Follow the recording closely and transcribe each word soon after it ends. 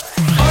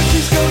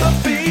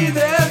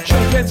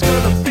Grant's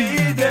gonna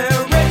be there,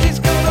 Reggie's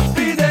gonna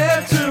be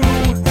there too.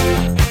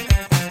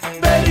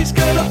 Betty's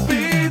gonna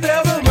be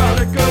there,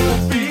 Veronica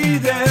will be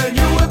there,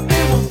 you and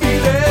me will be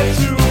there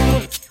too.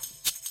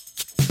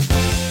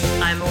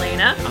 I'm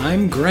Elena.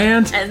 I'm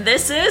Grant. And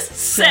this is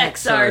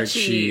Sex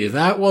Archie.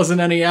 That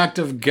wasn't any act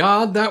of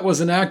God, that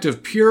was an act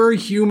of pure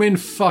human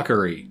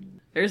fuckery.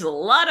 There's a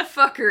lot of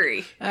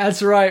fuckery.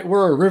 That's right,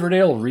 we're a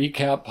Riverdale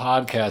recap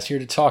podcast here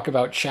to talk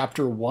about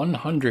chapter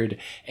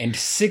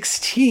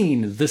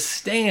 116, The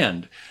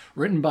Stand,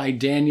 written by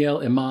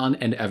Danielle Iman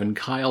and Evan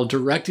Kyle,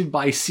 directed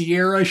by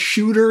Sierra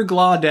Shooter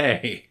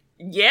Glaude.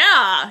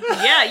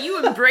 Yeah,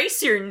 you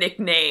embrace your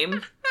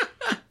nickname.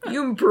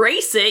 You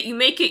embrace it, you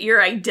make it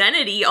your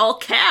identity, all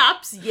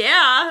caps,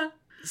 yeah.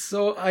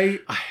 So I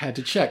had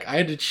to check. I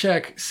had to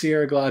check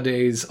Sierra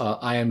Glaude's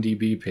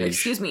IMDb page.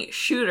 Excuse me,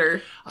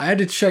 Shooter. I had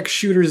to check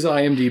Shooter's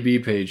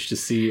IMDb page to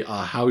see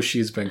how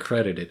she's been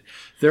credited.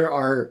 There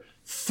are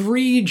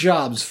 3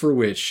 jobs for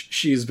which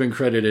she's been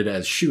credited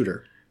as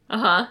Shooter.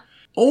 Uh-huh.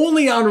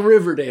 Only on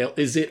Riverdale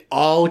is it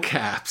all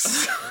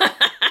caps.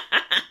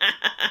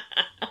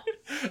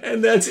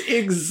 And that's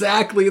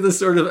exactly the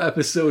sort of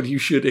episode you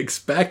should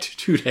expect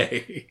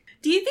today.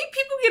 Do you think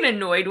people get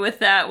annoyed with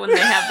that when they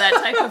have that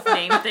type of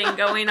name thing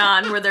going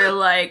on where they're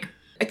like,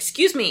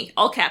 excuse me,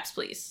 all caps,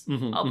 please.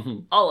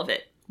 All of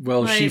it.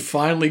 Well, like, she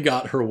finally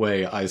got her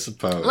way, I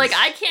suppose. Like,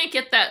 I can't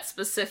get that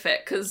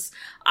specific, because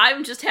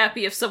I'm just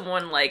happy if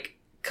someone, like,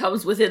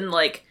 comes within,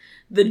 like,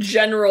 the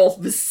general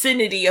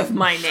vicinity of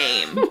my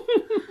name.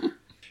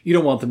 You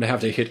don't want them to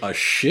have to hit a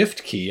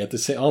shift key at the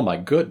same... Oh my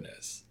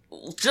goodness.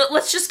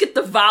 Let's just get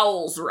the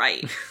vowels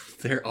right.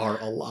 There are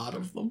a lot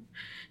of them.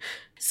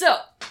 So,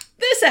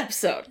 this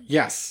episode.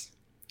 Yes.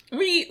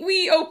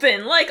 We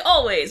open, like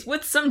always,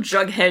 with some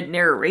Jughead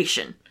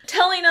narration,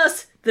 telling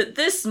us that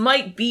this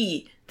might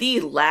be the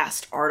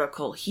last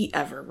article he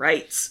ever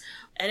writes.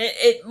 And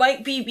it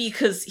might be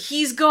because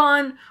he's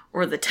gone,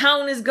 or the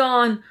town is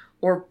gone,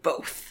 or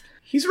both.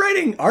 He's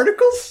writing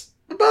articles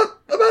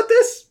about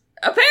this?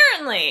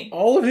 Apparently!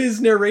 All of his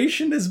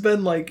narration has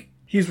been like,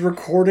 he's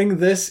recording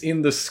this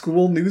in the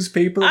school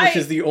newspaper, which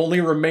is the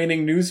only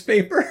remaining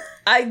newspaper.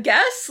 I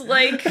guess,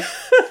 like,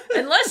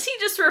 unless he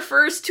just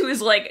refers to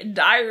his, like,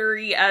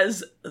 diary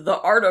as the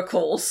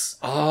articles.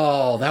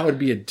 Oh, that would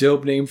be a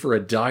dope name for a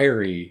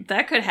diary.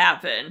 That could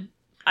happen.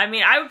 I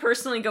mean, I would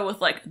personally go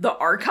with, like, the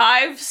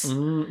archives.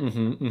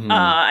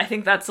 I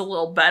think that's a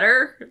little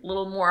better, a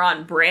little more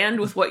on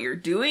brand with what you're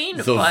doing.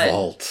 The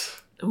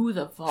vault. Ooh,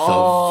 the vault. The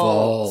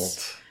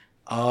vault.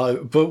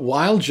 But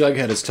while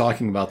Jughead is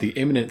talking about the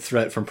imminent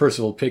threat from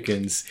Percival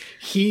Pickens,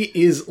 he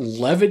is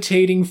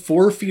levitating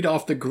 4 feet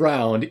off the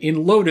ground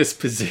in lotus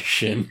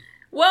position.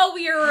 Well,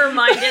 we are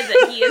reminded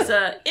that he is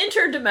an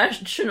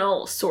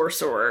interdimensional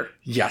sorcerer.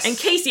 Yes. In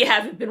case you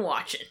haven't been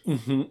watching.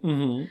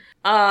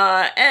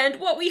 And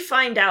what we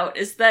find out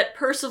is that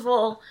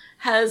Percival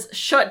has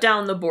shut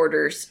down the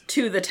borders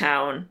to the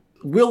town.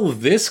 Will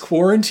this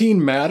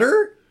quarantine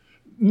matter?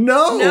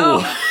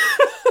 No.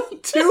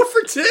 2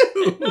 for 2.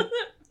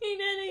 Mean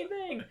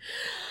anything.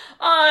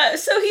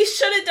 So he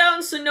shut it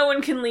down so no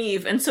one can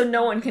leave, and so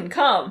no one can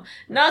come.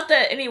 Not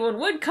that anyone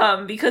would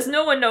come, because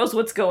no one knows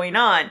what's going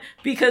on.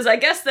 Because I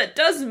guess that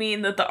does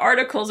mean that the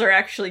articles are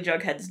actually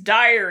Jughead's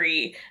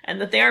diary, and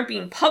that they aren't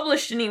being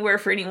published anywhere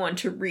for anyone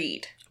to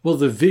read. Well,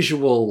 the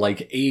visual,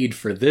 like, aid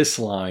for this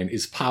line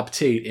is Pop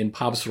Tate in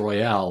Pops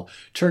Royale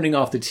turning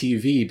off the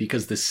TV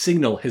because the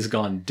signal has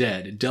gone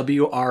dead.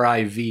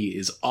 WRIV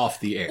is off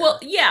the air. Well,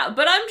 yeah,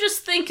 but I'm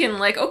just thinking,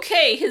 like,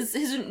 okay, his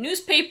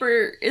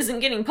newspaper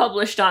isn't getting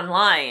published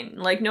online.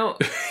 Like, no...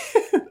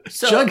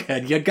 So,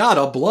 Jughead, you got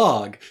a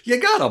blog.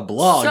 You got a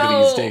blog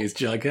these days,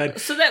 Jughead.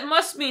 So that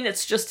must mean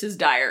it's just his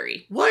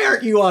diary. Why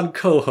aren't you on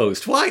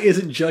co-host? Why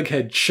isn't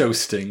Jughead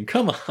chosting?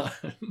 Come on.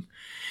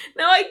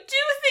 Now, I do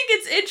think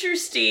it's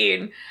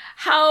interesting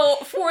how,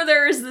 for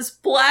there is this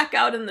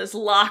blackout and this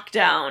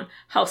lockdown,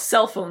 how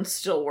cell phones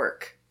still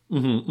work.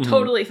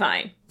 Totally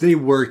fine. They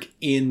work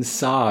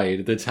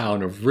inside the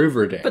town of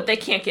Riverdale. But they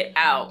can't get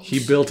out. He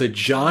built a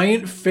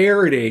giant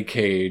Faraday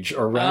cage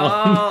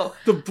around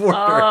the border.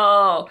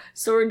 Oh,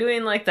 so we're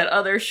doing like that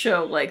other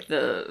show, like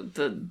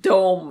the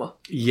Dome.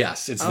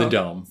 Yes, it's the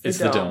Dome. It's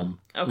the Dome.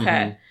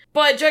 Okay.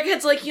 But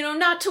Jughead's like,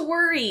 not to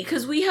worry,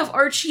 because we have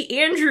Archie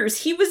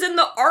Andrews. He was in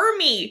the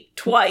army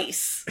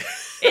twice.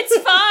 It's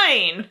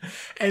fine.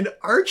 And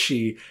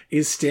Archie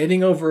is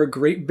standing over a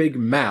great big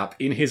map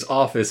in his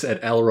office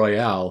at El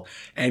Royale,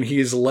 and he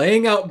is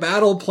laying out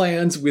battle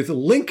plans with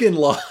Lincoln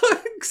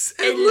Logs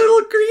and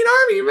little green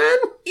army men.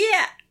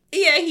 Yeah,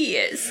 he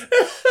is.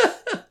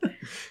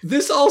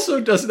 This also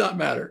does not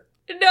matter.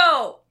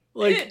 No.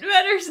 Like, it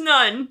matters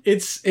none.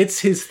 It's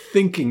his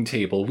thinking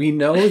table. We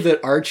know that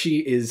Archie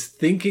is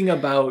thinking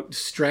about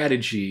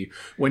strategy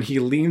when he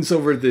leans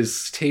over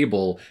this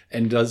table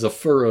and does a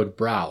furrowed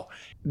brow.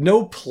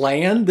 No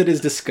plan that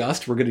is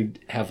discussed. We're going to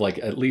have like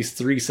at least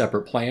 3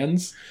 separate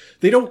plans.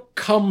 They don't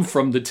come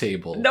from the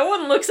table. No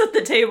one looks at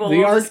the table they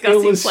while aren't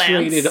discussing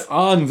illustrated plans.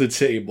 on the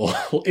table.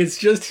 It's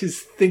just his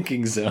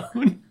thinking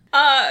zone.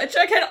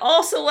 Jughead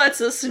also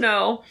lets us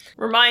know,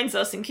 reminds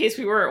us in case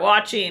we weren't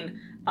watching,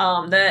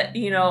 that,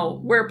 you know,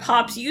 where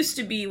Pops used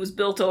to be was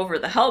built over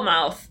the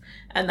Hellmouth,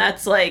 and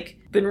that's, like,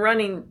 been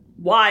running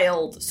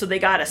wild, so they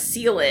gotta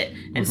seal it.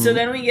 And so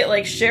then we get,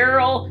 like,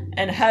 Cheryl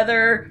and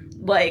Heather,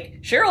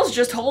 like, Cheryl's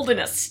just holding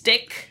a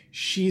stick.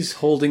 She's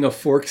holding a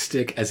fork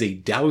stick as a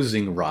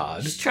dowsing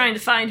rod, She's trying to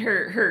find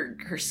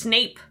her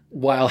Snape.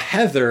 while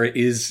Heather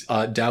is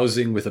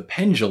dowsing with a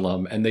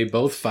pendulum, and they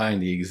both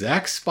find the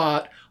exact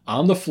spot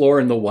on the floor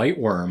in the White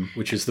Worm,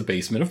 which is the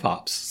basement of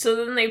Pops. So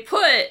then they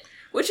put,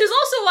 which is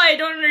also why I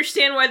don't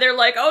understand why they're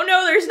like, oh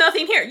no, there's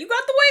nothing here. You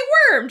got the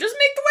White Worm. Just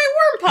make the White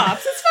Worm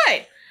Pops. It's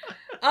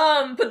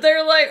fine. But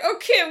they're like,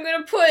 okay, I'm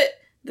gonna put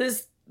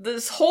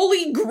this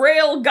Holy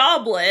Grail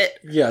goblet.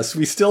 Yes,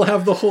 we still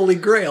have the Holy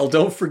Grail,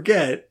 don't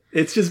forget.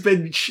 It's just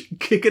been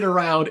kicking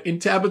around in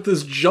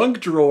Tabitha's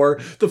junk drawer,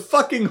 the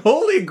fucking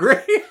Holy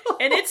Grail.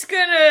 And it's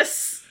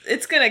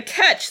gonna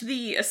catch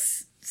the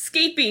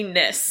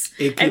escapingness.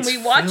 It and gets we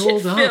watch it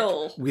filled up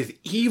fill with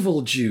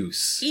evil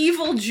juice.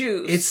 evil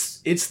juice.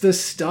 It's the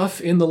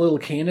stuff in the little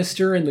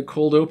canister in the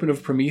cold open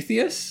of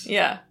Prometheus.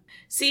 Yeah.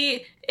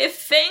 See, if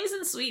Fangs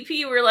and Sweet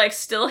Pea were, like,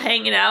 still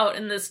hanging out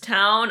in this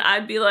town,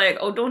 I'd be like,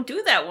 oh, don't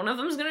do that. One of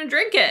them's gonna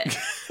drink it.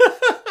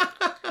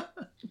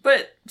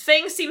 But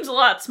Fangs seems a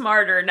lot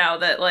smarter now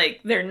that,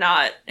 like, they're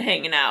not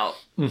hanging out.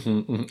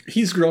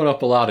 He's grown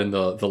up a lot in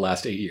the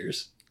last 8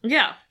 years.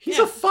 Yeah. He's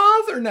yeah. a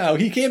father now.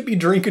 He can't be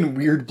drinking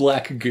weird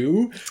black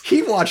goo.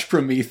 He watched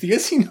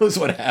Prometheus. He knows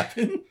what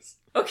happens.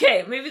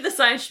 Okay, maybe the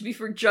sign should be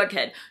for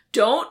Jughead.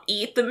 Don't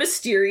eat the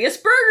mysterious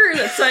burger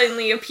that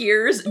suddenly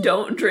appears.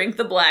 Don't drink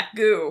the black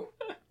goo.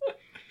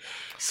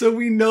 So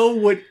we know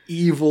what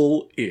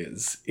evil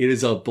is. It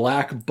is a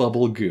black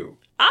bubble goo.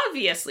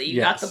 Obviously,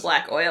 you got the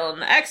black oil in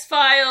the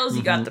X-Files,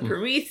 you got the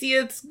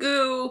Prometheus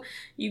goo,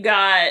 you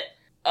got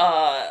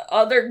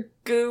other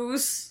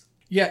goos.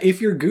 Yeah,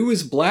 if your goo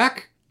is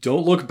black,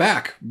 don't look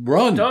back.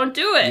 Run. Don't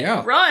do it.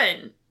 Yeah.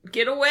 Run.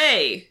 Get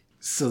away.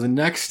 So the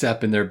next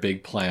step in their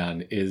big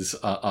plan is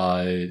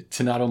to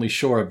not only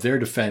shore up their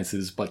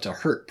defenses, but to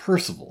hurt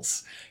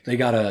Percival's. They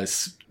gotta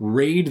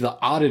raid the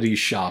oddity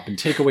shop and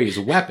take away his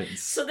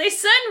weapons. So they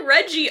send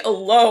Reggie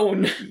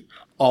alone.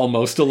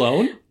 Almost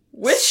alone.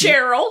 With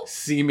Cheryl.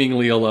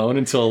 Seemingly alone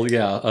until,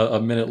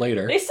 a minute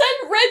later. They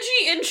send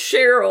Reggie and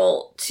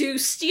Cheryl to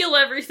steal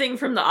everything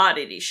from the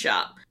oddity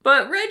shop.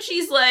 But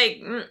Reggie's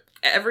like,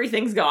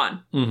 everything's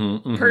gone.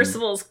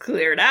 Percival's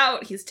cleared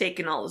out. He's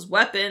taken all his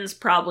weapons,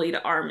 probably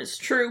to arm his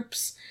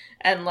troops.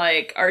 And,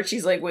 like,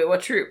 Archie's like, wait,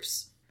 what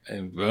troops?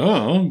 And,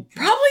 Probably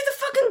the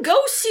fucking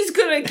ghosts he's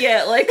gonna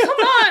get. Like, come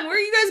on, where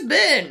you guys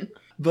been?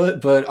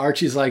 But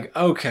Archie's like,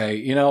 okay,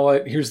 you know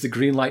what? Here's the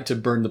green light to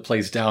burn the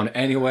place down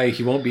anyway.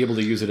 He won't be able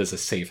to use it as a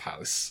safe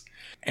house.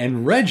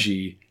 And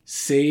Reggie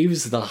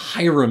saves the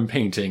Hiram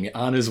painting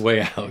on his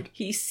way out.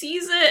 He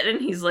sees it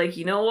and he's like,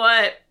 you know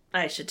what?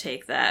 I should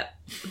take that.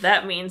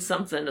 That means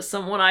something to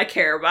someone I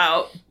care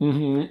about.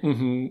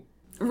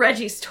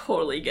 Reggie's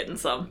totally getting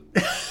some.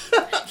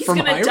 He's From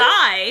gonna Hiram?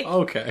 die.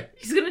 Okay.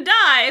 He's gonna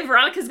die.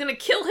 Veronica's gonna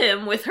kill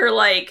him with her,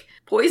 like,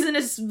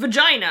 poisonous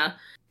vagina.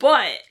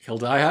 But... He'll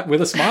die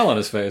with a smile on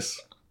his face.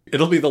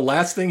 It'll be the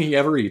last thing he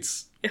ever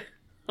eats.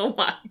 Oh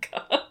my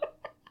god.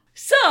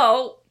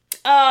 So,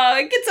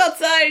 gets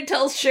outside and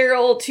tells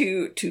Cheryl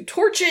to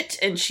torch it,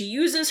 and she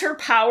uses her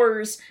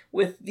powers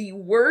with the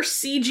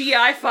worst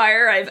CGI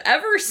fire I've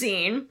ever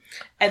seen,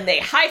 and they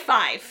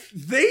high-five.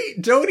 They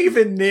don't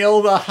even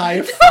nail the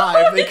high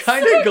five. They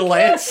kind of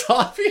glance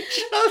off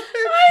each other.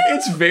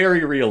 It's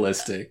very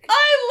realistic.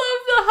 I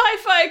love the high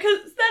five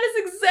because that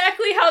is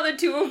exactly how the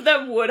two of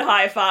them would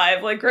high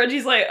five. Like,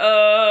 Reggie's like,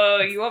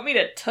 you want me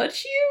to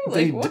touch you?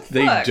 Like, what the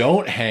They fuck?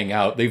 don't hang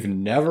out. They've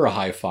never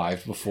high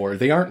fived before.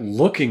 They aren't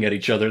looking at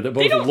each other. They're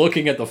both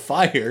looking at the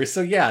fire. So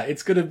yeah,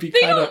 it's gonna be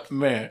kind of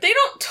meh. They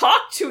don't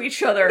talk to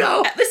each other.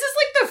 No. This is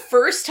like the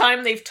first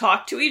time they've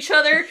talked to each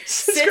other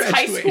since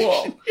high graduation.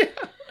 school. Yeah.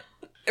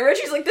 And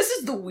Reggie's like, this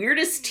is the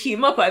weirdest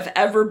team up I've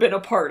ever been a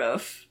part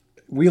of.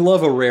 We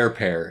love a rare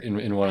pair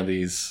in one of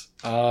these.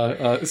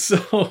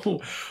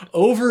 So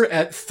over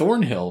at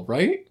Thornhill,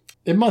 right?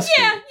 It must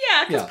be.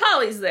 Yeah, because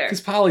Polly's there.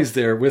 Because Polly's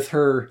there with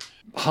her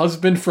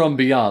husband from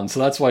beyond, so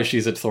that's why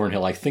she's at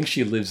Thornhill. I think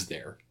she lives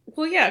there.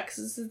 Well, yeah,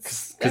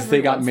 because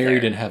they got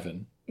married there. in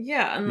heaven.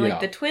 Yeah, and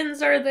like the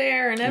twins are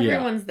there, and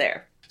everyone's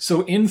there.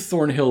 So in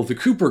Thornhill, the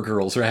Cooper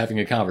girls are having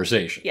a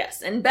conversation.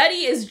 Yes, and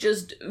Betty is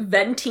just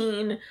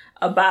venting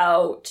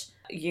about,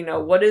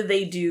 what do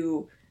they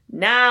do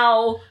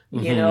now,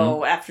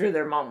 after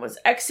their mom was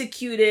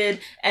executed,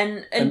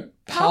 and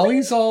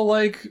Polly's all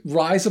like,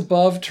 rise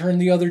above, turn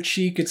the other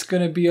cheek, it's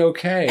gonna be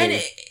okay. And,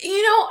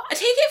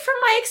 take it from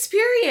my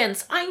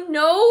experience. I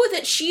know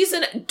that she's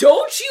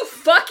don't you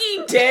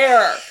fucking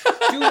dare!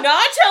 Do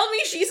not tell me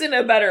she's in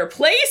a better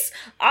place.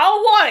 I'll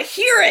want to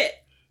hear it!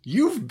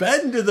 You've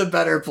been to the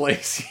better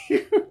place.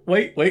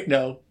 Wait,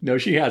 no,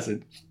 she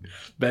hasn't.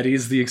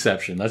 Betty's the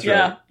exception. That's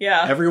right.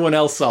 Yeah. Everyone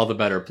else saw the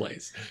better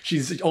place.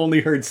 She's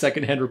only heard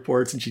secondhand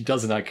reports and she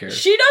does not care.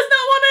 She does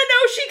not want to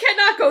know. She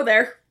cannot go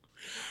there.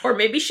 Or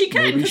maybe she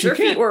can, Maybe because she her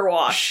feet can. were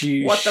washed.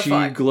 What the She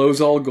fuck?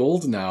 glows all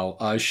gold now.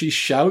 She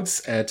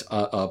shouts at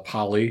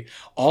Polly,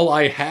 "All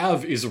I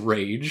have is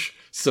rage,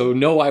 so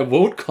no, I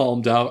won't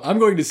calm down. I'm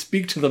going to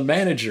speak to the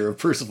manager of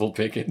Percival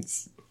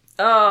Pickens."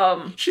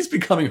 She's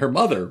becoming her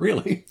mother,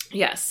 really.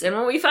 Yes, and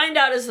what we find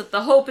out is that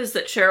the hope is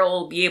that Cheryl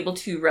will be able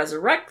to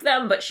resurrect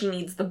them, but she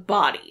needs the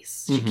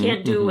bodies. She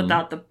can't do it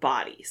without the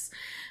bodies.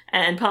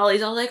 And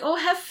Polly's all like, "Oh,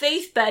 have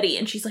faith, Betty."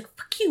 And she's like,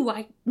 "Fuck you,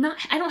 I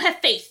don't have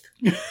faith.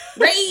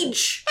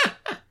 Rage."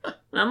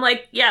 And I'm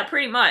like, yeah,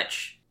 pretty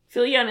much.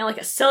 Feel you on like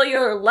a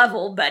cellular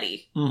level,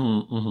 Betty.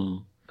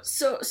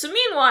 So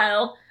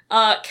meanwhile,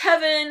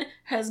 Kevin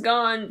has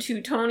gone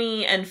to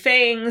Tony and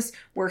Fangs,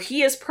 where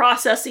he is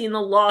processing the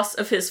loss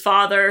of his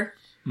father.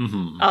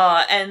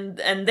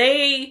 And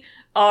they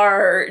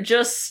are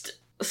just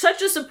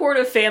such a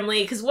supportive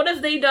family, because what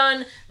have they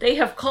done? They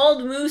have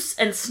called Moose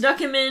and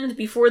snuck him in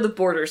before the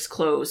borders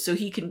close, so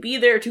he can be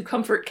there to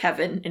comfort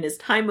Kevin in his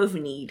time of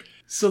need.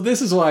 So this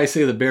is why I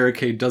say the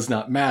barricade does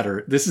not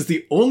matter. This is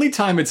the only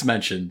time it's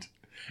mentioned,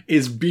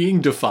 is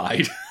being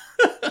defied.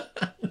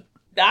 I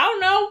don't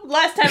know.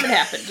 Last time it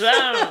happened. I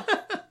don't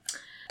know.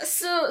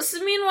 So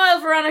meanwhile,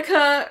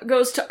 Veronica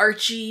goes to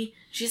Archie.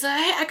 She's like,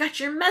 "Hey, I got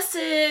your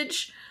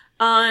message.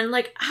 And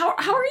like, how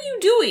are you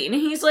doing?"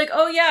 And he's like,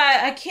 "Oh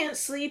yeah, I can't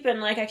sleep,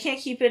 and like I can't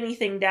keep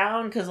anything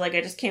down because like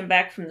I just came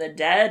back from the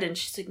dead." And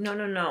she's like,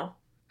 No.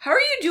 How are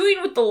you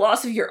doing with the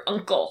loss of your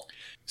uncle?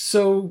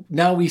 So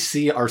now we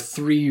see our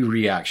three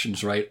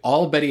reactions, right?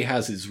 All Betty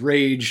has is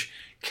rage.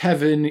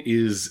 Kevin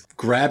is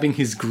grabbing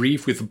his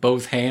grief with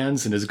both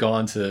hands and has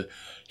gone to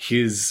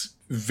his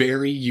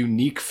very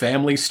unique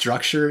family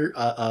structure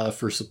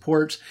for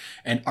support.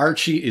 And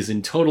Archie is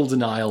in total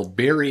denial,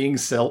 burying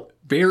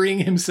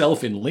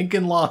himself in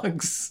Lincoln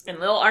Logs. And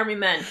little army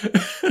men.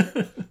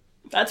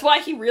 That's why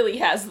he really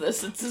has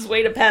this. It's his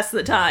way to pass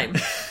the time.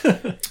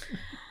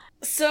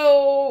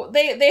 So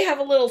they have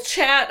a little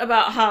chat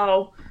about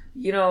how,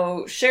 you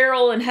know,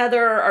 Cheryl and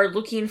Heather are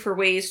looking for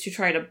ways to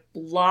try to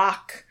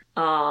block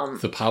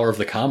the power of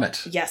the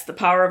comet. Yes, the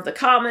power of the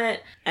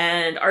comet.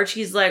 And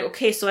Archie's like,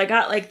 "Okay, so I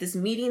got like this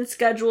meeting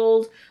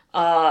scheduled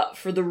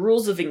for the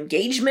rules of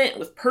engagement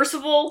with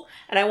Percival,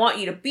 and I want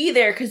you to be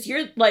there because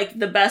you're like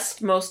the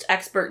best, most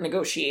expert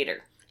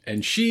negotiator."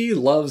 And she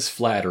loves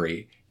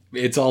flattery.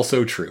 It's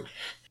also true.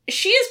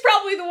 She is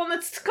probably the one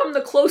that's come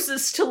the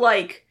closest to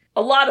like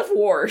a lot of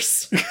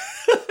wars.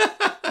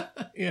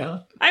 Yeah.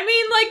 I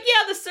mean, like,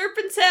 yeah, the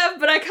serpents have,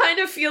 but I kind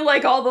of feel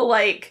like all the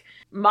like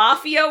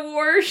mafia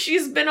wars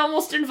she's been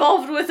almost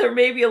involved with are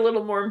maybe a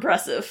little more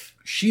impressive.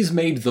 She's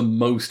made the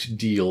most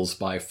deals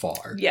by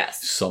far.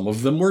 Yes. Some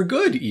of them were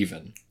good,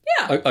 even.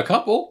 Yeah. A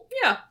couple.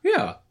 Yeah.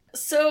 Yeah.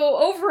 So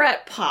over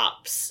at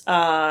Pops,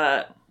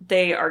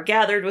 they are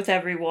gathered with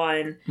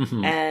everyone,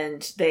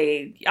 and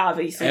they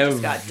obviously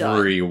just got done.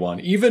 Everyone.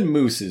 Even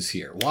Moose is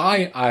here.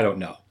 Why? I don't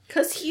know.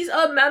 Because he's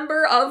a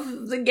member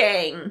of the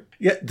gang.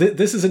 Yeah,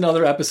 this is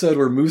another episode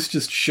where Moose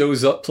just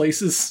shows up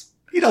places.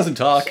 He doesn't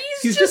talk.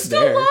 He's just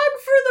there. along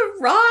for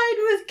the ride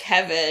with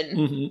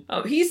Kevin.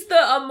 He's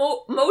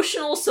the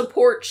emotional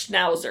support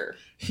schnauzer.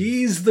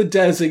 He's the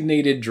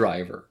designated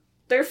driver.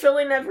 They're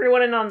filling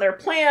everyone in on their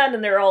plan,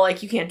 and they're all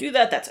like, "You can't do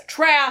that, that's a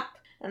trap."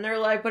 And they're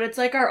like, "But it's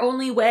like our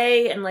only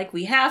way, and like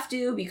we have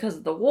to because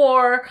of the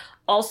war.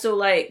 Also,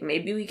 like,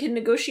 maybe we can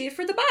negotiate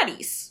for the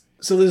bodies."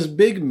 So this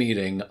big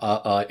meeting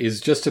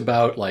is just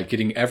about like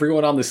getting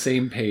everyone on the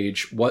same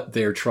page, what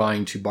they're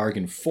trying to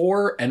bargain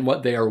for, and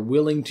what they are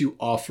willing to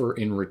offer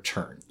in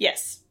return.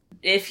 Yes.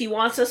 If he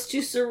wants us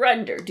to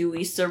surrender, do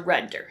we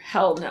surrender?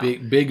 Hell no.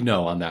 Big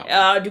no on that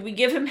one. Do we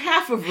give him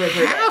half of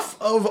Riverdale?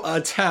 Half of a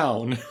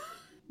town.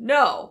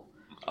 No.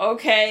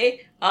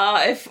 Okay.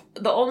 If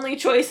the only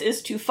choice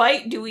is to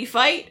fight, do we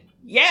fight?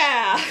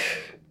 Yeah.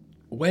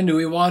 When do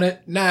we want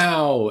it?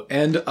 Now.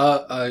 And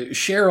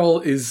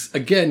Cheryl is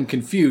again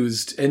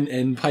confused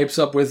and pipes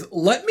up with,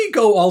 "Let me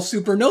go all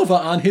supernova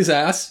on his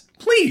ass,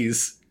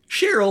 please."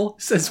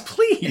 Cheryl says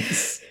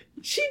please.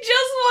 She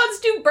just wants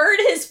to burn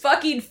his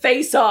fucking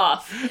face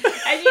off.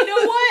 And you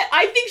know what?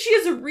 I think she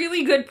has a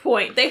really good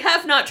point. They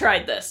have not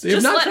tried this.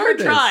 Just let her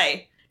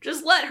try.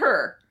 Just let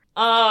her.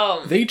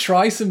 They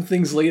try some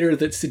things later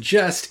that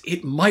suggest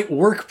it might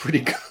work pretty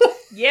good.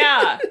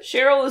 Yeah,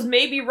 Cheryl was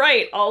maybe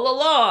right all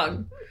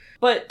along.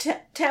 But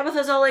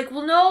Tabitha's all like,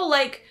 "Well, no,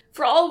 like,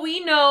 for all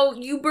we know,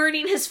 you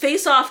burning his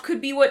face off could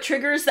be what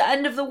triggers the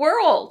end of the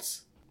world."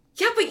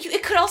 Yeah, but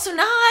it could also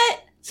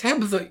not.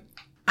 Tabitha,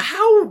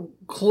 how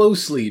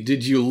closely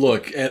did you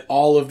look at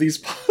all of these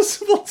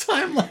possible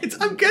timelines?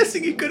 I'm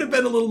guessing you could have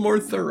been a little more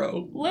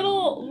thorough.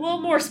 Little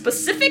more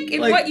specific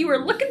in Like, what you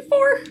were looking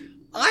for?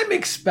 I'm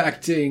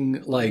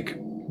expecting, like,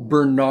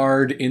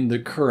 Bernard in the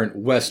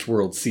current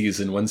Westworld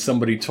season when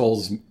somebody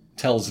tells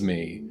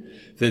me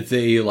that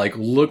they, like,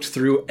 looked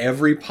through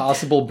every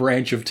possible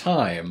branch of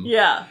time.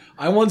 Yeah.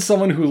 I want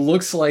someone who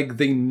looks like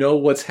they know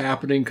what's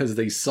happening because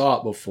they saw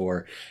it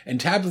before.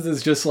 And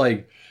Tabitha's just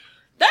like,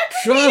 That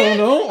could be I don't it.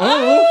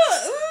 know.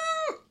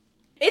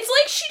 It's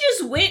like she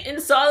just went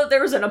and saw that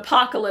there was an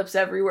apocalypse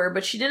everywhere,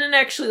 but she didn't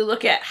actually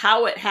look at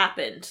how it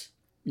happened.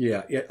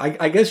 Yeah.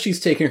 I guess she's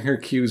taking her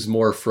cues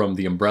more from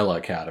the Umbrella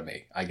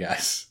Academy, I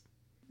guess.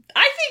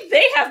 I think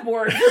they have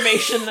more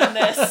information than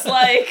this.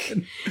 Like,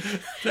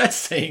 That's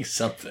saying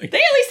something. they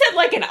at least had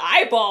like an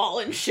eyeball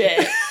and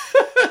shit.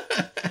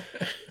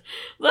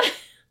 Like,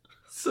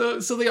 So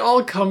they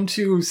all come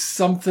to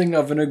something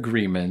of an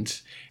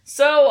agreement.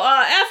 so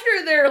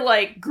after they're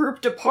like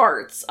grouped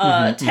apart,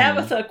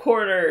 Tabitha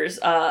corners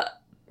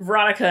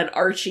Veronica and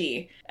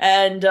Archie,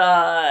 and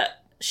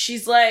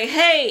she's like,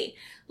 hey,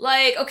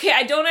 like, okay,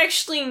 I don't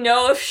actually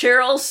know if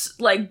Cheryl's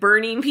like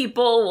burning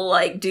people will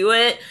like do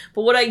it,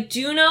 but what I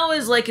do know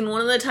is like in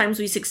one of the times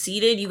we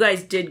succeeded, you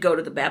guys did go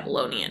to the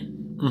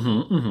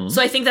Babylonian.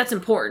 So I think that's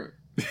important.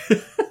 So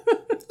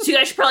you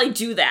guys should probably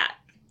do that.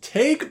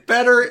 Take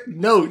better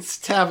notes,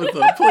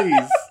 Tabitha,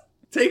 please.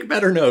 Take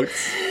better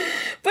notes.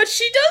 But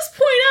she does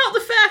point out the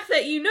fact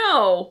that,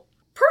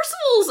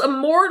 Percival's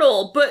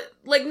immortal, but,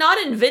 like, not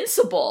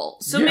invincible.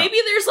 So Yeah. maybe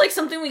there's, like,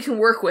 something we can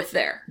work with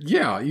there.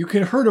 Yeah, you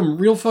can hurt him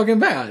real fucking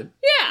bad.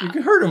 Yeah. You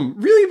can hurt him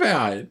really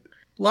bad.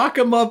 Lock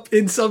him up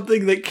in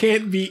something that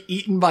can't be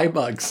eaten by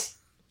bugs.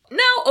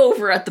 Now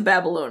over at the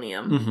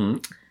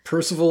Babylonium.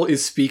 Percival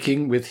is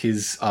speaking with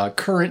his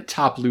current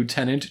top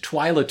lieutenant,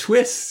 Twyla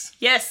Twist,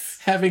 Yes.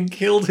 having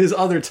killed his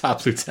other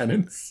top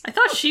lieutenants. I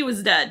thought she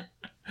was dead.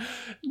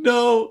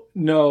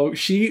 No,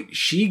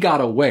 she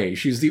got away.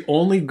 She's the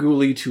only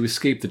ghoulie to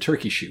escape the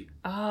turkey shoot.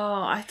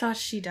 Oh, I thought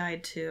she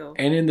died too.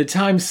 And in the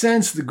time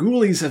since, the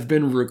ghoulies have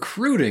been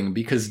recruiting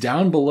because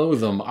down below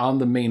them on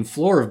the main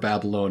floor of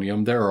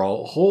Babylonium, there are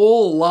a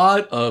whole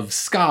lot of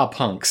ska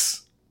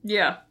punks.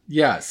 Yeah.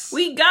 Yes.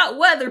 We got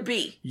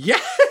Weatherby.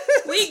 Yes!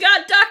 We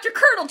got Dr.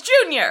 Colonel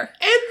Jr.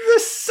 And the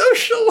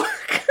social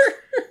worker!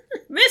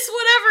 Miss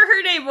whatever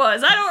her name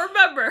was. I don't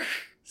remember.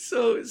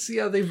 So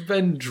yeah, they've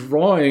been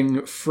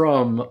drawing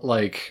from,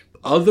 like,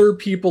 other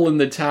people in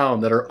the town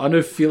that are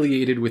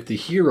unaffiliated with the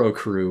hero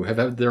crew, have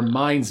had their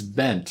minds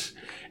bent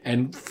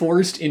and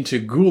forced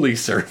into ghoulie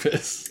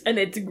service. And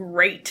it's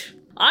great.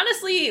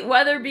 Honestly,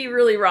 Weatherby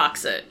really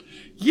rocks it.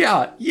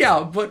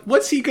 Yeah, but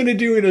what's he gonna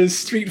do in a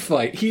street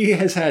fight? He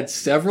has had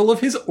several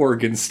of his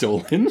organs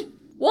stolen.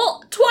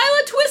 Well,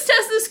 Twyla Twist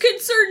has this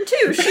concern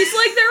too. She's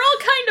like, they're all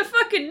kind of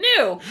fucking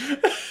new.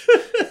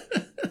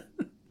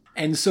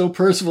 And so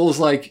Percival's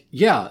like,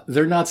 yeah,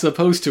 they're not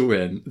supposed to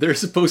win. They're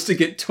supposed to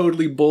get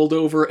totally bowled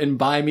over and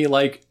buy me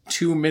like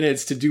 2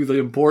 minutes to do the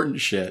important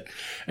shit.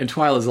 And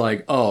Twyla's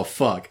like, oh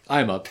fuck,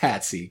 I'm a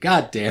patsy.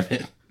 God damn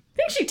it. I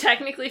think she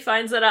technically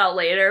finds that out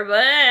later,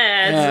 but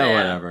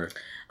Whatever.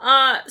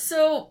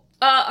 So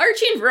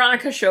Archie and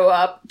Veronica show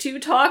up to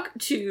talk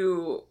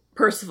to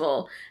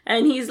Percival,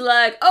 and he's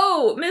like,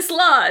 oh, Miss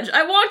Lodge,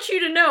 I want you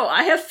to know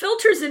I have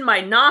filters in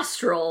my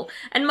nostril,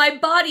 and my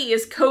body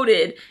is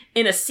coated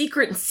in a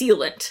secret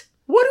sealant.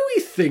 What do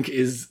we think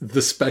is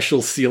the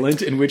special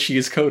sealant in which he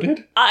is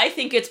coated? I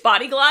think it's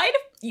Body Glide,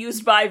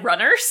 used by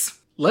runners.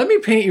 Let me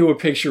paint you a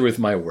picture with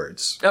my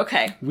words.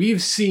 Okay.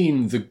 We've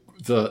seen the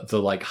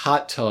like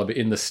hot tub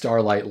in the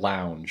Starlight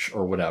Lounge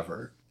or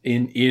whatever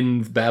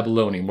in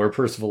Babylonium where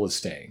Percival is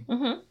staying.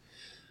 Mm-hmm.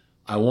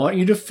 I want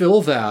you to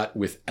fill that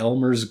with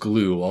Elmer's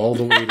glue all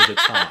the way to the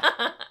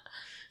top.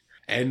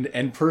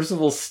 And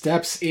Percival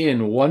steps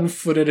in 1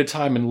 foot at a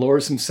time and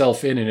lowers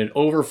himself in, and it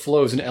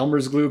overflows, and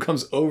Elmer's glue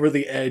comes over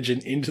the edge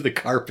and into the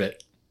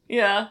carpet.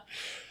 Yeah.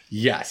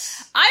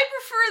 Yes. I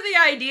prefer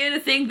the idea to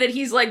think that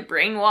he's, like,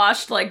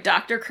 brainwashed, like,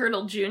 Dr.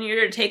 Colonel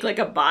Jr. to take, like,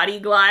 a Body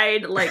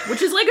Glide, like,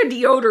 which is like a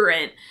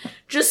deodorant,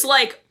 just,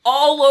 like,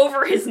 all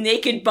over his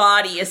naked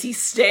body as he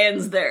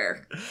stands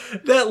there.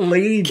 That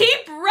lady...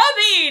 Keep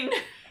rubbing!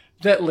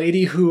 That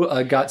lady who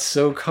got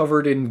so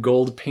covered in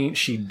gold paint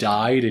she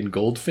died in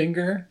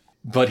Goldfinger,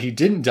 but he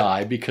didn't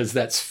die because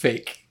that's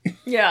fake.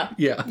 Yeah.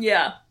 Yeah.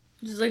 Yeah.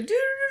 Just like,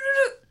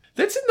 doo-doo-doo-doo-doo.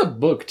 That's in the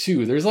book,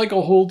 too. There's like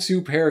a whole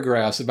 2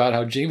 paragraphs about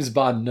how James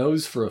Bond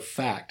knows for a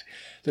fact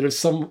that if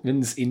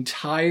someone's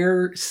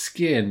entire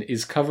skin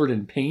is covered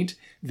in paint,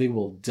 they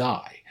will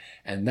die.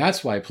 And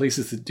that's why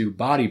places that do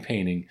body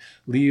painting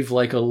leave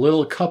like a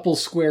little couple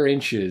square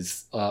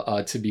inches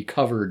to be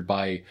covered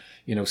by,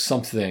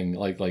 something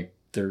like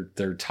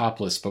they're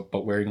topless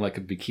but wearing like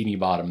a bikini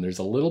bottom. There's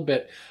a little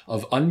bit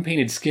of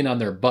unpainted skin on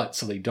their butt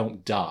so they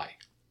don't die.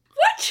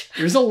 What?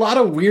 There's a lot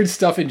of weird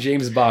stuff in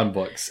James Bond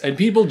books, and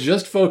people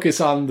just focus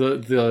on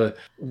the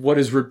what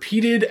is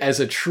repeated as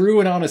a true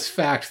and honest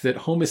fact that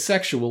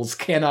homosexuals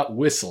cannot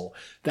whistle.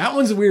 That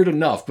one's weird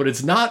enough, but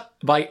it's not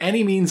by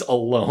any means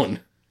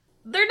alone.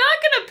 They're not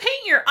gonna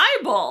paint your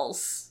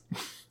eyeballs.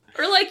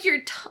 Or like your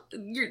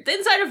the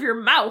inside of your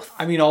mouth.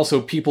 I mean,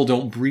 also, people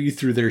don't breathe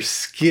through their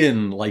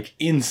skin like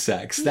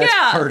insects. That's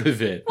Yeah. part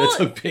of it. That's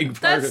Well, a big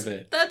part of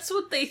it. That's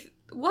what they...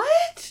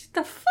 What?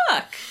 The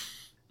fuck?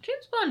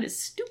 James Bond is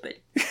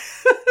stupid.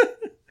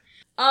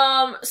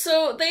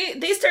 So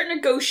they start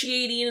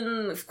negotiating,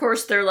 and of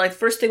course they're like,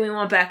 first thing we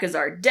want back is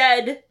our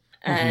dead.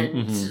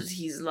 And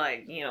he's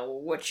like,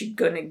 what you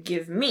gonna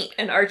give me?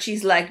 And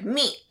Archie's like,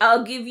 meat.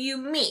 I'll give you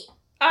meat.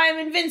 I'm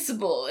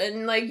invincible,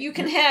 and, like, you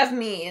can have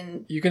me,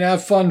 and... You can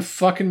have fun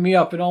fucking me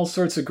up in all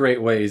sorts of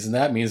great ways, and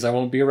that means I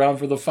won't be around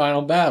for the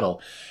final battle.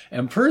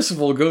 And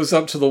Percival goes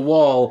up to the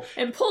wall,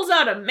 and pulls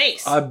out a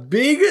mace. a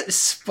big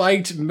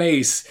spiked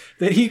mace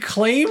that he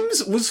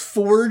claims was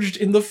forged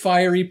in the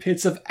fiery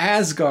pits of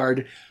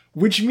Asgard,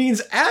 which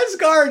means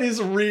Asgard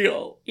is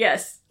real.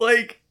 Yes.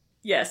 Like,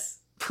 Yes.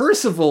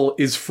 Percival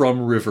is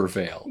from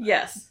Rivervale,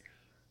 Yes.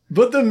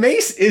 but the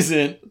mace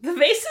isn't. The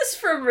mace is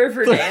from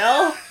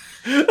Riverdale.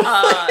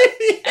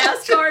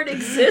 Asgard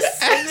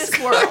exists in this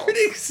world. Asgard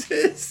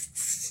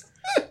exists.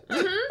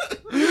 And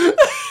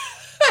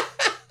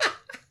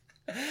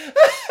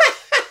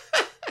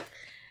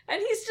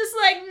he's just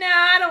like, nah,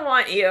 I don't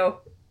want you.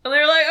 And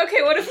they're like,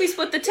 okay, what if we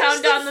split the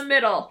town down the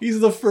middle? He's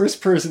the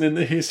first person in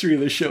the history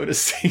of the show to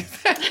say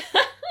that.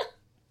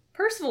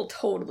 Percival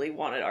totally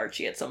wanted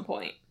Archie at some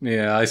point.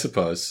 Yeah, I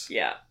suppose.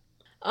 Yeah.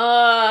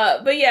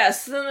 But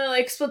yes, then they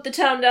like split the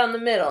town down the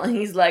middle, and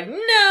he's like,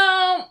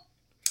 no.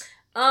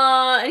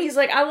 And he's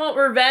like, I want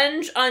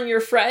revenge on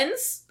your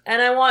friends,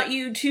 and I want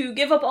you to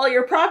give up all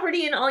your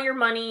property and all your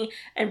money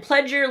and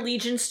pledge your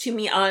allegiance to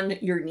me on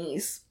your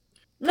knees.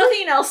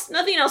 Nothing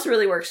else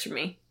really works for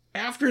me.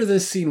 After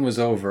this scene was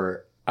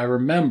over, I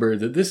remember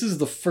that this is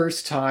the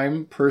first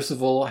time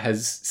Percival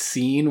has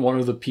seen one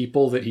of the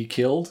people that he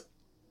killed.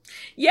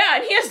 Yeah,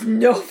 and he has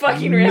no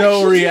fucking reaction.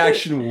 No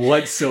reaction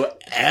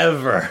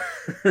whatsoever.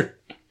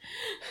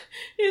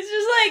 He's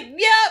just like,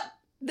 yep,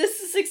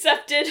 this is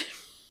accepted.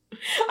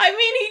 I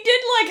mean, he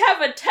did, like,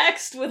 have a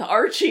text with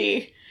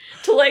Archie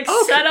to, like,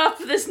 set up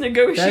this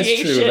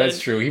negotiation. That's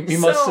true. He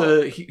must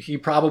he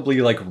probably,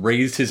 like,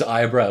 raised his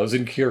eyebrows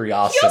in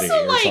curiosity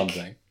also, or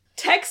something.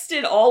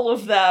 Texted all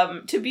of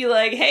them to be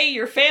like, hey,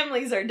 your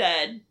families are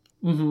dead.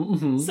 Mm-hmm,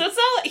 mm-hmm. So it's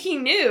not like he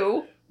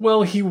knew.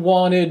 Well, he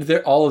wanted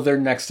all of their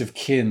next of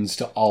kins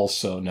to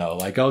also know.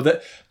 Like, oh,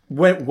 that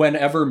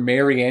whenever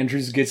Mary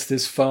Andrews gets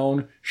this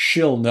phone,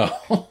 she'll know.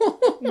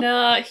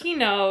 No, he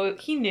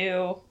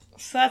knew.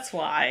 So that's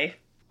why.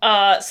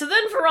 So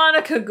then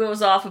Veronica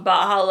goes off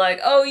about how, like,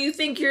 oh, you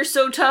think you're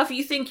so tough,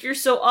 you think you're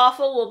so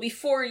awful, well,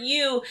 before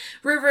you,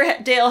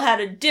 Riverdale had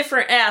a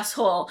different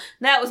asshole,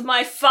 and that was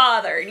my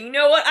father, and you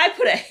know what, I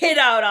put a hit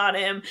out on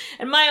him,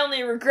 and my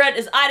only regret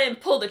is I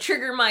didn't pull the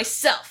trigger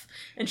myself.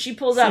 And she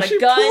pulls out a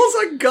gun. She pulls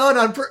a gun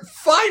on...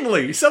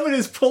 Finally! Someone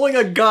is pulling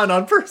a gun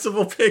on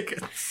Percival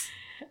Pickens.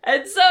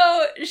 And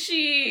so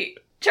she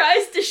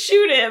tries to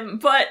shoot him,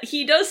 but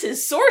he does his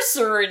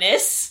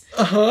sorcererness.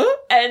 Uh-huh.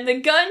 And the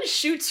gun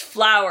shoots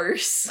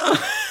flowers.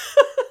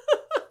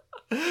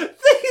 They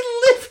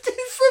lifted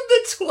from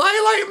the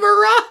Twilight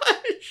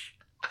Mirage.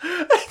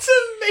 That's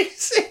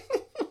amazing.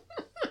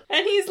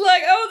 And he's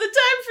like, oh, the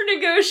time for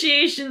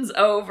negotiations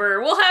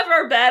over. We'll have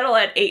our battle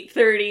at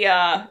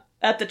 8:30,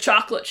 at the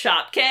chocolate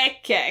shop.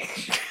 Okay.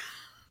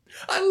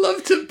 I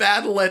love to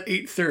battle at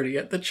 8:30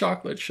 at the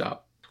chocolate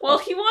shop. Well,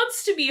 he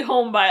wants to be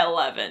home by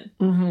 11.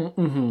 Mm-hmm,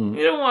 mm-hmm.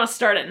 You don't want to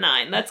start at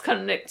 9. That's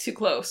kind of too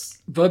close.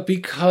 But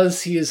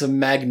because he is a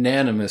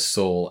magnanimous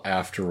soul,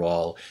 after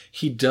all,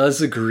 he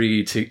does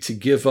agree to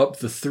give up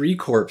the 3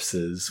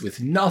 corpses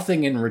with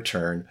nothing in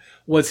return.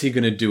 What's he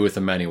going to do with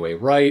them anyway,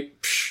 right?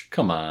 Psh,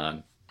 come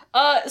on.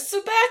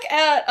 So back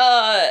at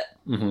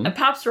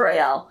Pops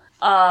Royale,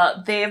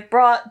 they have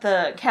brought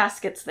the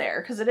caskets there,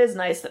 because it is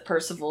nice that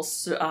Percival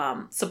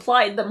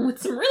supplied them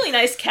with some really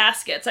nice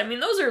caskets. I mean,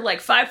 those are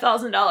like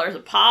 $5,000 a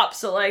pop,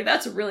 so like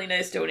that's a really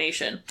nice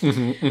donation.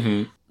 Mm-hmm,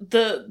 mm-hmm.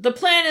 The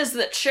plan is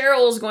that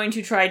Cheryl is going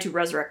to try to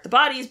resurrect the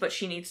bodies, but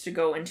she needs to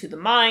go into the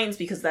mines,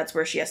 because that's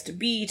where she has to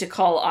be to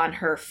call on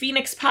her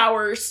Phoenix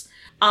powers.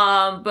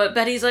 But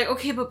Betty's like,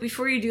 okay, but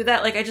before you do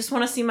that, like, I just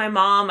want to see my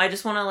mom. I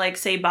just want to, like,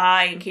 say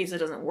bye in case it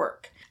doesn't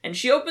work. And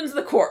she opens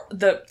the corpse.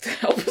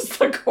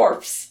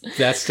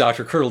 That's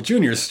Dr. Curdle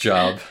Jr.'s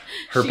job.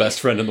 Her best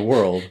friend in the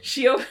world.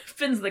 She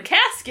opens the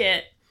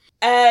casket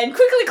and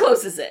quickly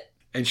closes it.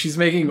 And she's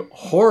making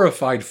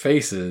horrified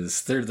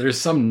faces.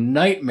 There's some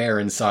nightmare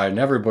inside, and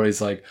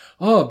everybody's like,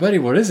 oh, Betty,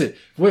 what is it?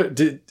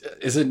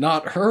 Is it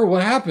not her?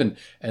 What happened?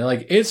 And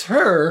like, it's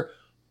her.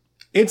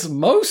 It's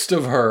most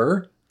of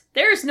her.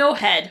 There's no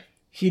head.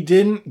 He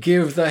didn't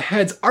give the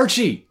heads.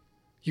 Archie,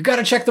 you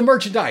gotta check the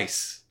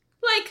merchandise.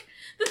 Like,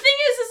 the thing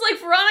is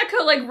like,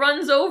 Veronica, like,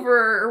 runs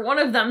over, or one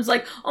of them's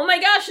like, oh my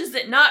gosh, is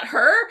it not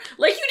her?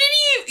 Like,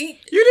 You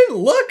didn't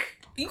look?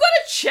 You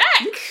gotta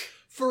check!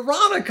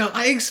 Veronica,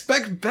 I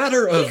expect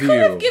better of you. He could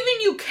have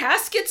given you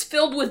caskets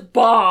filled with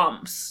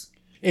bombs.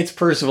 It's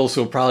Percival,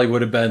 so it probably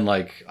would have been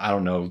like, I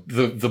don't know,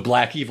 the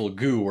black evil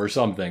goo or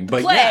something.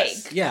 But plague.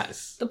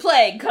 Yes. The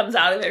plague comes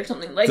out of there or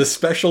something. Like, the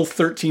special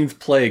 13th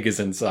plague is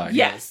inside.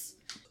 Yes.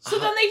 So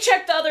then they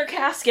check the other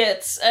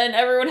caskets, and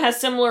everyone has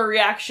similar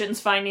reactions,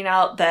 finding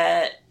out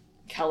that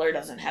Keller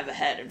doesn't have a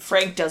head, and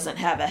Frank doesn't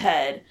have a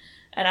head.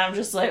 And I'm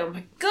just like, oh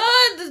my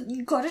god,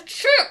 you gotta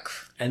check.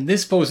 And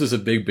this poses a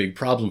big, big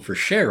problem for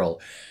Cheryl,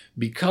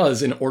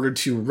 because in order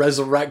to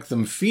resurrect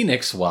them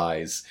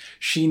Phoenix-wise,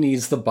 she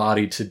needs the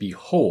body to be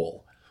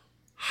whole.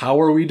 How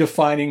are we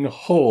defining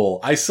whole?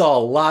 I saw a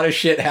lot of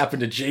shit happen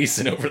to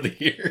Jason over the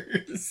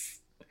years.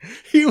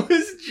 He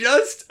was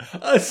just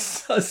a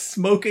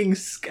smoking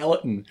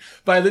skeleton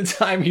by the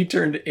time he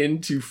turned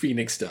into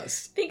Phoenix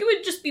Dust. I think it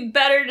would just be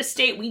better to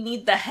state we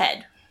need the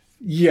head.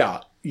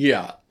 Yeah.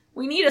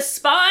 We need a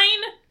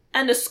spine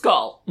and a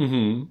skull.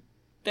 Mm-hmm.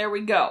 There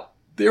we go.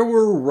 There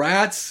were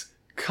rats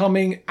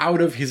coming out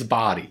of his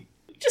body.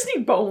 We just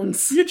need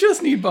bones. You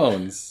just need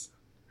bones.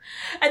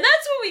 And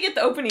that's when we get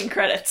the opening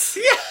credits.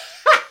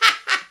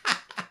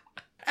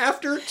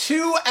 After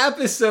 2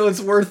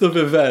 episodes worth of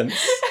events.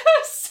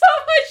 So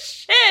much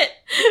shit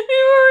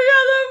before we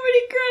got the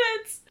opening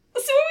credits.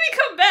 So when we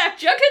come back,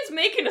 Jughead's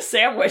making a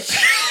sandwich.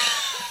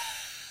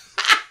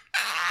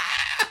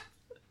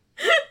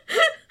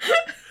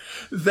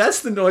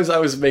 That's the noise I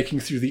was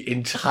making through the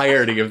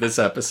entirety of this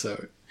episode.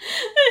 And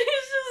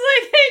he's just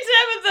like, hey,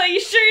 Tabitha,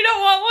 you sure you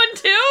don't want one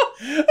too?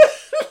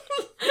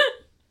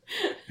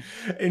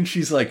 And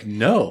she's like,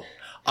 no,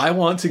 I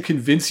want to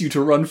convince you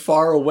to run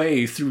far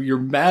away through your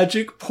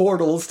magic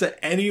portals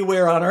to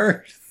anywhere on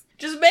Earth.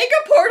 Just make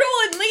a portal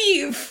and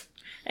leave.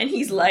 And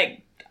he's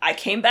like, I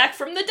came back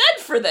from the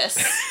dead for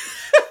this.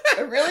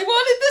 I really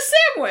wanted the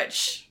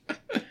sandwich.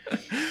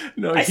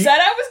 No, I said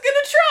I was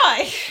gonna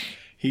try.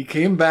 He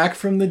came back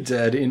from the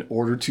dead in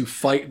order to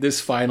fight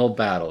this final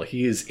battle.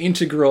 He is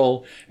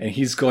integral, and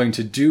he's going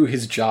to do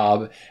his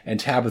job. And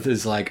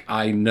Tabitha's like,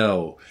 I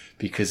know,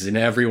 because in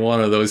every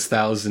one of those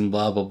 1,000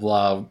 blah, blah,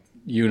 blah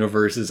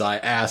universes I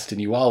asked, and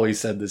you always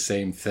said the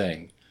same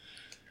thing.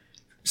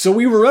 So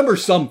we remember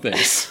some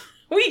things.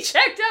 We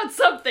checked out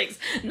some things.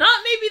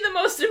 Not maybe the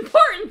most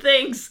important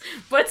things,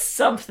 but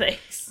some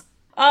things.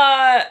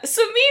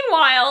 So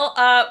meanwhile,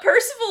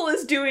 Percival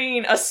is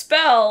doing a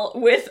spell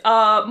with,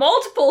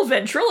 multiple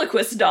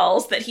ventriloquist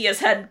dolls that he has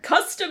had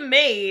custom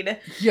made.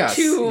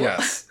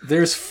 Yes.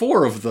 There's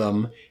 4 of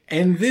them,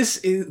 and this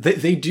is,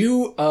 they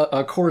do,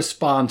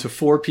 correspond to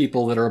 4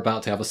 people that are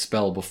about to have a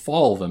spell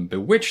befall them,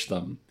 bewitch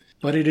them.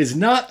 But it is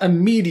not a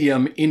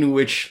medium in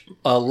which,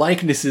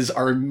 likenesses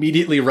are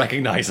immediately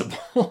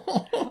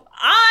recognizable.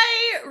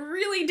 I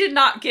really did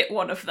not get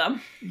one of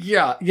them.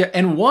 Yeah,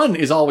 and 1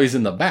 is always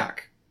in the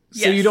back.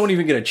 So Yes. you don't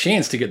even get a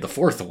chance to get the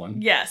 4th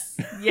one. Yes,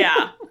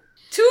 yeah.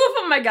 2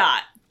 of them I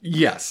got.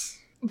 Yes.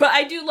 But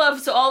I do love,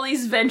 so all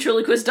these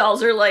ventriloquist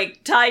dolls are,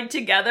 like, tied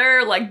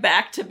together, like,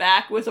 back to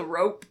back with a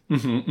rope.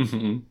 Mm-hmm,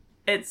 mm-hmm.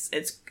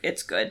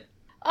 It's good.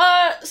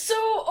 So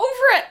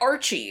over at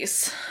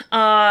Archie's,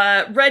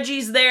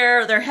 Reggie's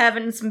there, they're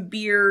having some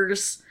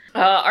beers.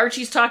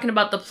 Archie's talking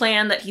about the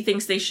plan that he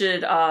thinks they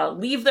should,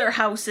 leave their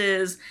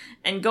houses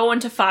and go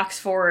into Fox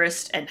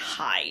Forest and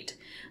hide.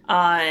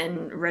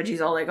 And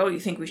Reggie's all like, oh, you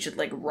think we should,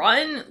 like,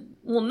 run?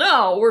 Well,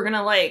 no, we're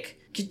gonna, like,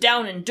 get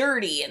down and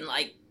dirty and,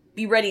 like,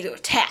 be ready to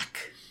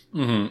attack.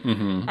 Mm-hmm,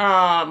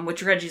 mm-hmm.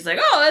 Which Reggie's like,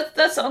 oh,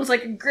 that sounds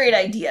like a great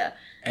idea.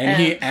 And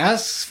he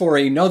asks for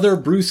another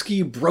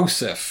brewski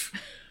brosif,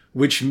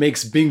 which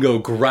makes Bingo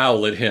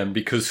growl at him,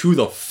 because who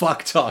the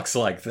fuck talks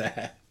like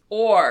that?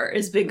 Or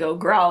is Bingo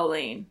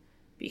growling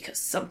because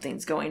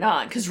something's going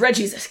on? Because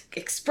Reggie's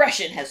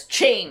expression has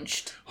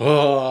changed.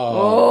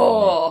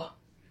 Oh.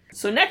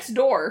 So next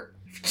door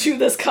to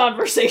this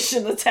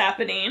conversation that's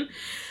happening,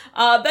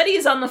 Betty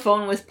is on the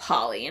phone with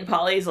Polly, and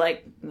Polly's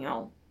like, you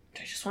know,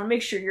 I just want to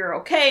make sure you're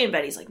okay. And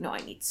Betty's like, no, I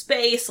need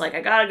space. Like,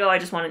 I gotta go. I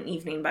just want an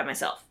evening by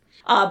myself.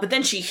 But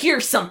then she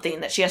hears something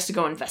that she has to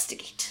go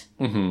investigate.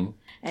 Mm-hmm.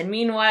 And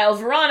meanwhile,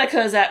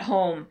 Veronica's at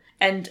home,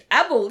 and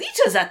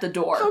Abuelita's at the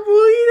door.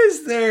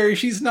 Abuelita's there.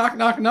 She's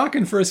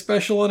knocking for a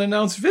special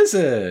unannounced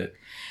visit.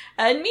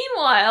 And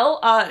meanwhile,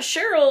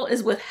 Cheryl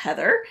is with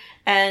Heather,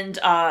 and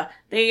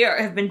they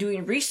have been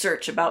doing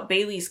research about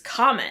Bailey's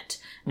comet.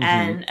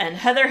 Mm-hmm. And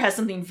Heather has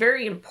something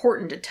very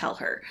important to tell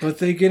her. But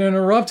they get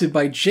interrupted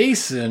by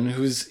Jason,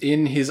 who's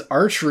in his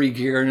archery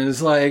gear, and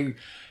is like,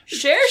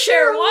 Cher,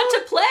 want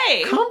to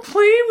play. come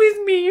play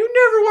with me. You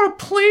never want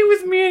to play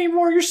with me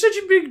anymore. You're such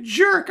a big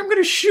jerk. I'm going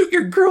to shoot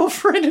your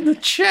girlfriend in the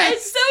And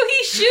chest. so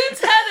he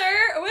shoots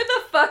Heather with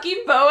a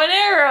fucking bow and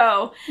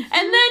arrow.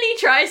 And then he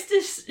tries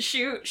to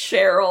shoot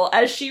Cheryl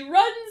as she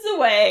runs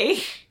away.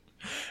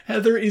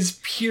 Heather is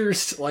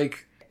pierced,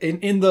 like,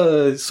 in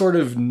the sort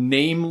of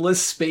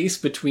nameless space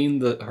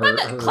between her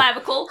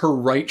Clavicle. her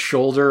right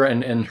shoulder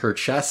and her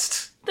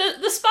chest.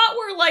 The spot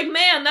where, like,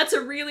 man, that's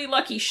a really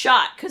lucky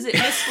shot, because it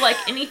missed, like,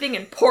 anything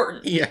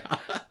important. Yeah.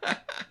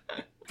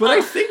 But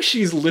I think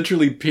she's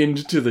literally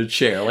pinned to the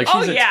chair. Like,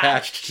 she's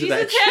attached to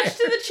that chair. She's attached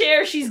to the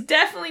chair. She's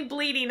definitely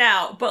bleeding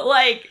out. But,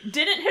 like,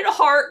 didn't hit a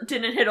heart,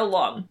 didn't hit a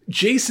lung.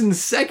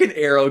 Jason's second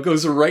arrow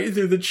goes right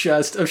through the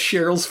chest of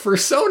Cheryl's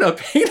Fursona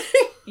painting.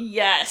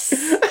 Yes.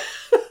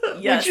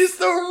 Yes. Which is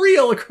the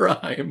real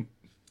crime.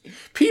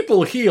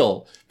 People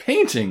heal.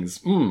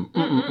 Paintings.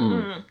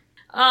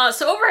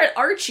 So over at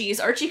Archie's,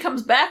 Archie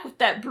comes back with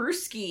that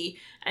brewski,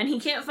 and he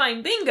can't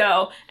find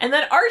Bingo, and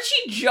then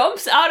Archie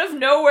jumps out of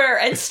nowhere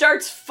and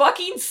starts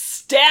fucking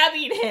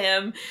stabbing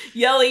him,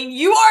 yelling,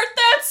 "You aren't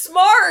that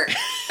smart!"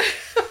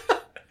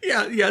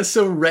 Yeah,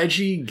 so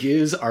Reggie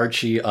gives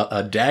Archie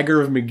a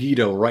dagger of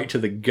Megiddo right to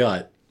the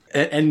gut.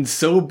 And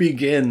so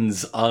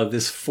begins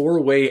this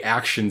 4-way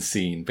action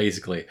scene,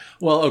 basically.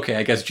 Well, okay,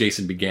 I guess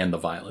Jason began the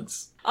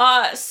violence.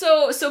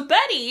 So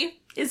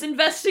Betty is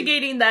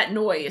investigating that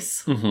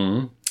noise.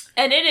 Mm-hmm.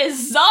 And it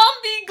is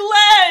Zombie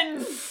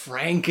Glenn!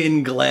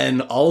 Franken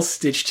Glenn all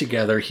stitched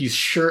together. He's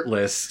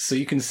shirtless, so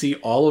you can see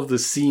all of the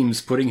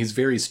seams putting his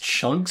various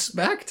chunks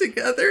back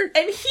together.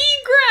 And he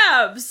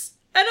grabs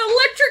an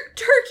electric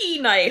turkey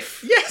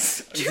knife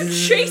Yes! to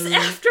chase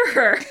after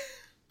her.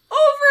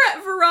 Over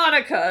at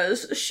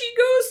Veronica's, she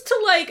goes to,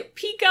 like,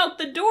 peek out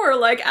the door,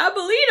 like,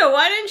 Abuelita,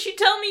 why didn't you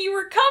tell me you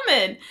were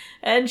coming?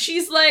 And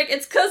she's like,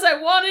 it's 'cause I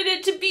wanted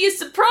it to be a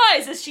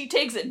surprise, as she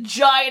takes a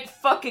giant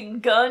fucking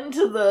gun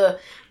to the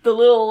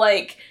little,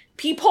 like,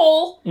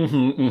 peephole,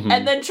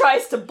 and then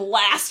tries to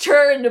blast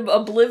her into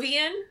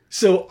oblivion.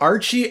 So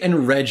Archie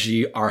and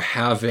Reggie are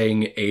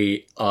having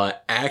a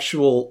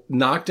actual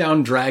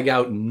knockdown,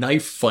 drag-out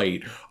knife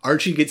fight.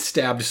 Archie gets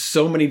stabbed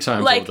so many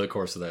times Like- over the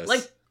course of this.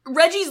 Like,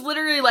 Reggie's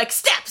literally like,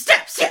 stab,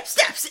 stab, stab,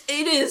 stab.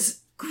 It is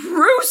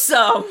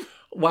gruesome.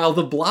 While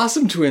the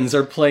Blossom twins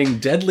are playing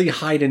deadly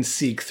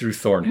hide-and-seek through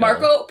Thornhill.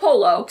 Marco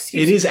Polo,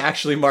 excuse me. It is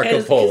actually Marco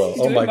Because Polo. he's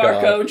Oh doing my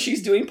Marco god. and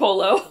she's doing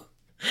Polo.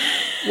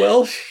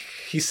 Well,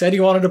 he said he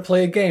wanted to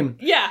play a game.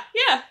 Yeah.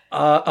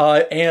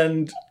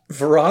 And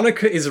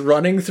Veronica is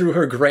running through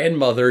her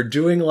grandmother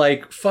doing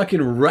like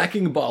fucking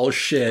wrecking ball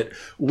shit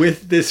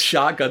with this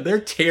shotgun. They're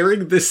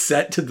tearing this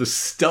set to the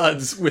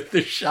studs with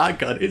this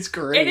shotgun. It's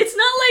great. And it's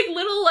not like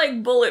little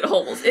like bullet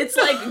holes. It's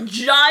like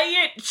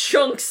giant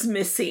chunks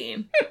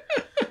missing.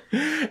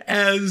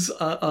 As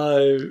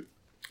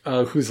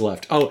who's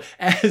left? Oh,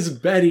 as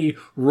Betty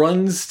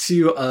runs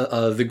to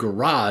the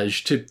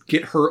garage to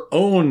get her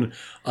own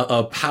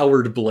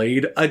powered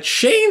blade, a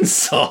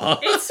chainsaw.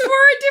 It's for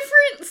a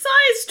different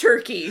size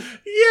turkey.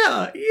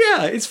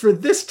 Yeah, it's for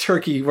this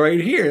turkey right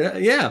here.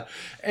 Yeah,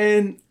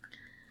 and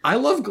I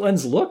love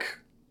Glenn's look.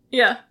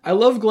 Yeah. I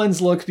love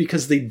Glenn's look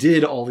because they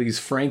did all these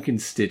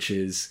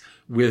Frankenstitches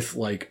with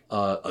like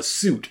a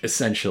suit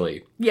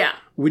essentially, Yeah.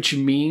 which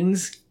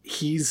means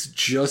he's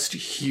just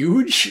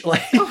huge.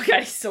 Like, Oh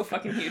god, he's so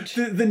fucking huge.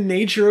 the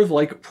nature of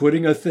like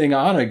putting a thing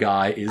on a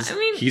guy is I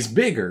mean- he's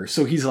bigger,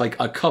 so he's like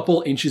a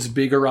couple inches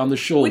bigger around the Which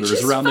shoulders,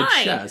 is around fine,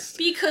 the chest.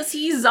 because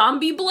he's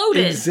zombie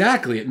bloated.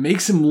 Exactly. It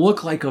makes him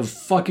look like a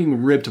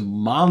fucking ripped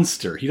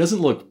monster. He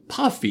doesn't look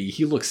puffy,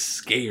 he looks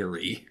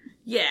scary.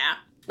 Yeah.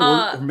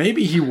 Or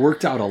maybe he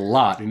worked out a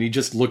lot and he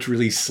just looked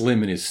really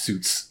slim in his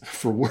suits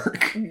for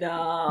work.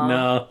 No.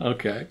 No,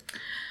 okay.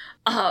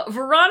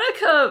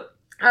 Veronica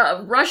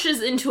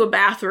rushes into a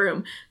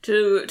bathroom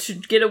to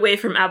get away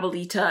from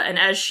Abuelita, and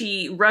as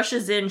she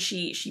rushes in,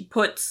 she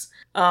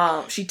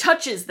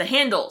touches the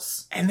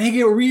handles. And they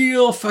get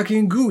real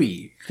fucking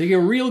gooey. They get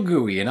real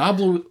gooey. And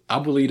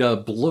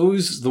Abuelita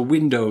blows the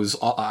windows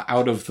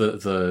out of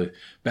the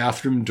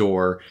bathroom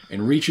door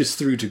and reaches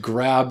through to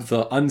grab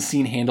the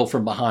unseen handle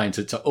from behind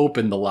to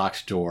open the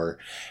locked door.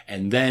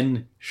 And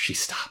then she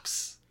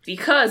stops.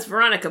 Because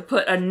Veronica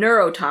put a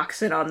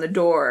neurotoxin on the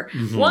door.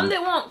 One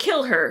that won't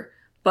kill her,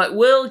 but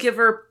will give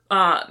her,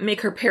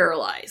 make her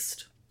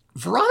paralyzed.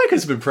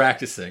 Veronica's been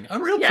practicing.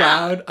 I'm real Yeah.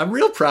 proud. I'm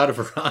real proud of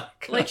Veronica.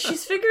 Like,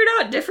 she's figured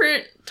out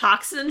different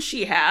toxins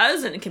she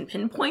has and can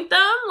pinpoint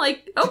them.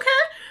 Like, okay,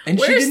 And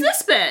she where's didn't-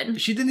 this been?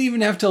 She didn't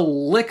even have to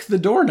lick the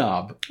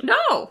doorknob.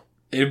 No.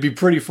 It'd be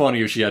pretty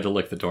funny if she had to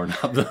lick the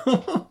doorknob,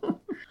 though.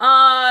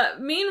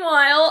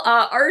 Meanwhile,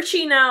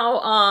 Archie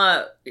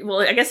now, well,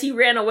 I guess he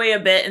ran away a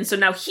bit, and so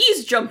now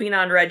he's jumping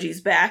on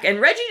Reggie's back, and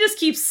Reggie just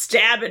keeps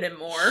stabbing him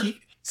more.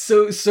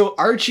 So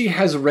Archie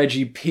has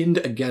Reggie pinned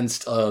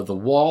against the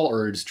wall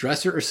or his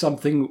dresser or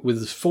something with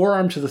his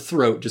forearm to the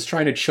throat, just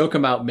trying to choke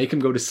him out, make him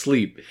go to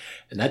sleep.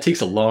 And that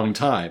takes a long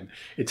time.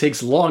 It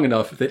takes long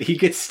enough that he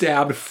gets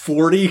stabbed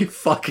 40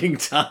 fucking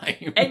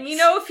times. And you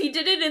know, if he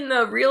did it in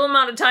the real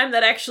amount of time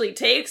that actually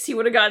takes, he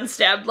would have gotten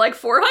stabbed like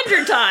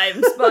 400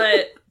 times,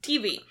 but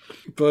TV.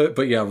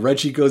 But yeah,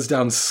 Reggie goes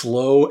down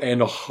slow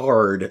and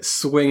hard,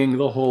 swinging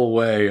the whole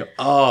way.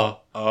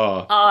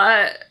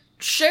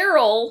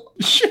 Cheryl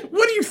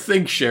What do you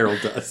think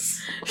Cheryl does?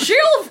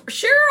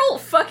 Cheryl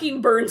fucking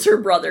burns her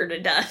brother to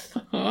death.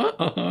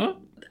 Uh-huh.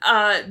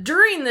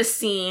 During this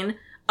scene,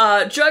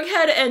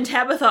 Jughead and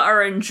Tabitha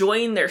are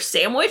enjoying their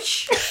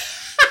sandwich.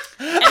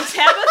 And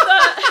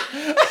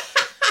Tabitha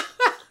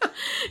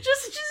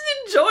just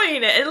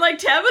enjoying it. And like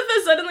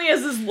Tabitha suddenly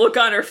has this look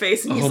on her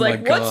face and he's Oh my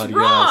like, "What's God,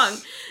 wrong?"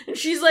 yes. And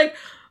she's like,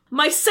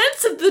 "My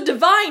sense of the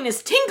divine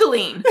is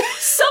tingling.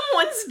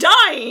 Someone's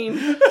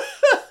dying."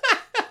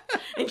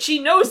 And she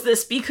knows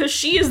this because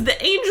she is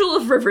the angel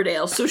of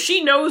Riverdale, so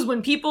she knows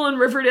when people in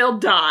Riverdale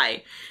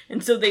die.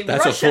 And so they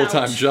That's a rush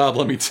full-time out. job,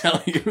 let me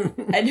tell you.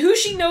 And who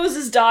she knows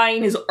is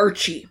dying is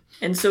Archie.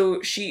 And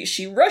so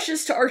she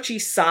rushes to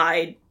Archie's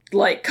side,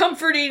 like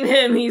comforting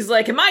him. He's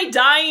like, "Am I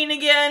dying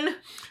again?"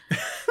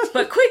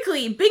 But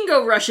quickly,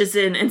 Bingo rushes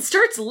in and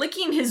starts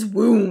licking his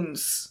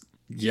wounds.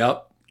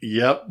 Yep.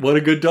 What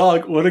a good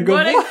dog. What a good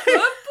What boy. a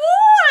good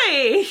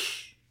boy!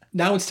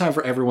 Now it's time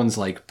for everyone's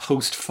like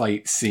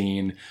post-fight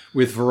scene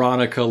with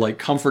Veronica like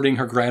comforting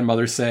her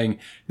grandmother saying,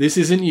 "This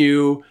isn't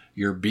you.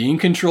 You're being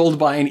controlled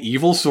by an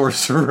evil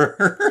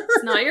sorcerer.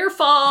 It's not your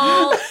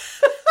fault.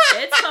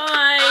 It's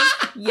fine.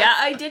 Yeah,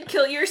 I did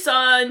kill your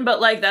son,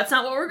 but, like, that's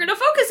not what we're gonna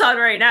focus on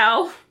right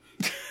now.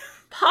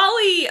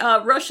 Polly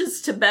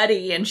rushes to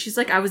Betty, and she's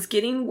like, I was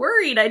getting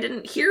worried. I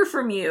didn't hear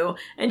from you.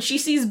 And she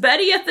sees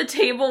Betty at the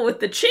table with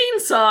the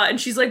chainsaw, and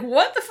she's like,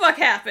 what the fuck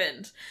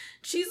happened?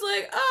 She's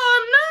like,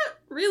 oh, I'm not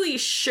really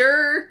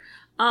sure.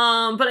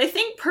 But I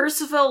think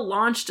Percival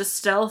launched a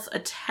stealth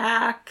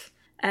attack,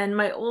 and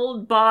my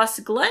old boss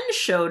Glenn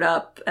showed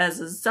up as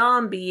a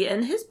zombie,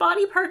 and his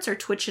body parts are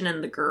twitching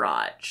in the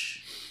garage.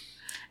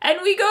 And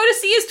we go to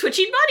see his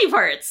twitching body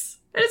parts.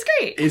 And it's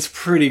great. It's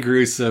pretty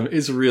gruesome.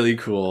 It's really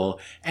cool.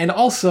 And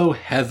also,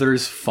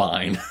 Heather's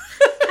fine.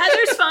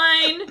 Heather's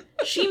fine.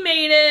 She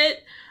made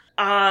it.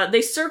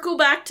 They circle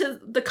back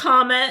to the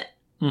comet.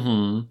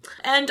 Mm-hmm.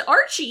 And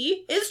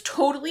Archie is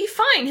totally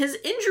fine. His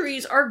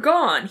injuries are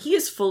gone. He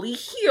is fully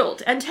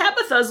healed. And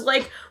Tabitha's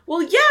like,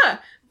 well, yeah,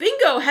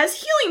 Bingo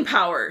has healing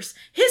powers.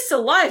 His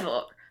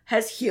saliva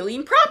has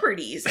healing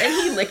properties. And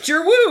he licked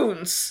your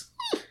wounds.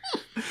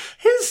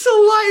 His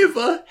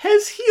saliva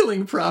has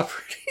healing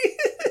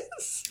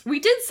properties. We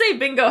did say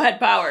Bingo had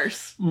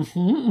powers.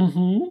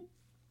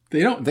 They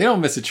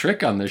don't miss a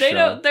trick on this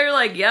show. They're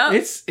like, yeah.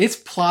 It's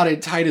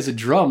plotted tight as a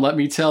drum, let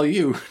me tell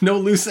you. No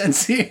loose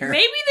ends here.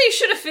 Maybe they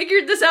should have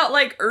figured this out,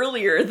 like,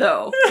 earlier,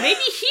 though.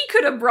 Maybe he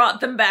could have brought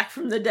them back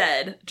from the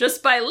dead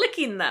just by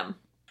licking them.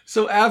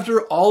 So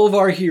after all of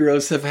our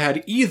heroes have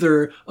had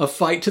either a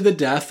fight to the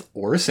death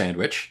or a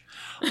sandwich,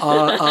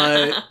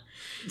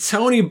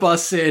 Tony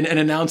busts in and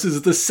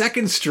announces the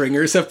second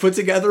stringers have put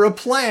together a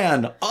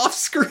plan off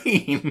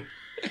screen.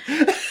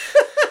 And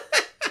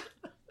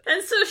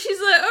so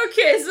she's like,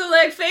 okay, so,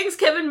 like, thanks,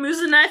 Kevin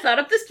Moose and I thought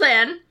up this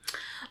plan.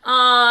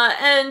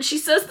 And she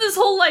says this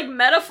whole, like,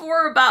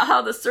 metaphor about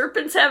how the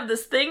serpents have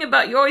this thing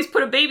about you always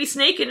put a baby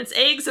snake in its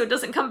egg so it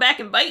doesn't come back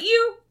and bite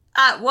you.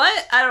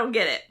 What? I don't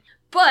get it.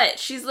 But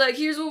she's like,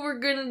 here's what we're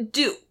gonna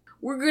do.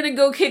 We're gonna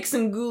go kick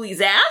some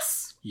ghoulies'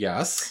 ass.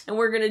 Yes. And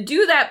we're gonna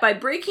do that by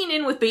breaking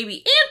in with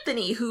baby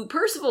Anthony, who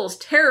Percival's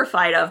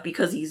terrified of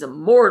because he's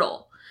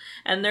immortal.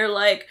 And they're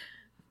like,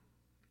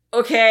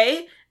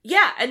 okay,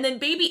 yeah, and then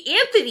baby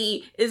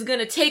Anthony is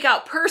gonna take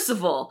out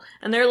Percival.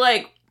 And they're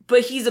like,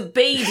 but he's a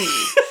baby.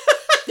 She's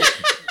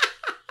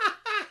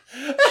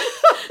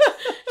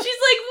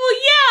like, well,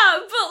 yeah,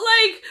 but,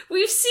 like,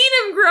 we've seen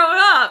him grow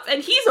up,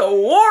 and he's a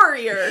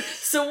warrior.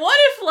 So what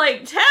if,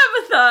 like,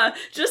 Tabitha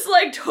just,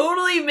 like,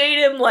 totally made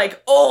him,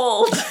 like,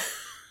 old?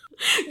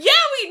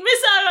 Yeah, we'd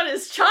miss out on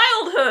his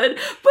childhood,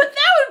 but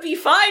that would be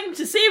fine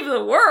to save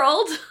the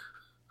world.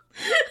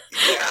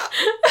 Yeah.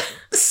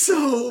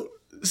 So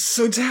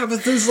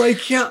Tabitha's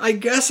like, yeah, I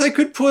guess I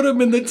could put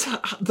him in the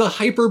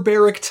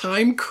hyperbaric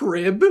time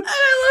crib. And I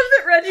love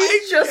that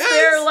Reggie's just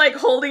there, like,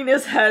 holding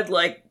his head,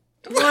 like,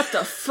 what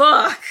the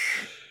fuck?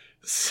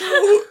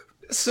 So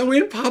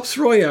in Pops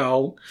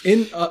Royale,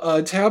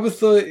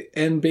 Tabitha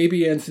and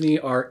baby Anthony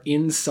are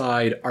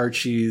inside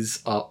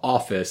Archie's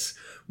office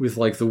with,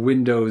 like, the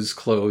windows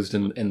closed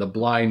and the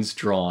blinds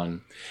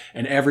drawn,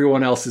 and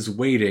everyone else is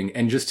waiting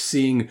and just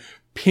seeing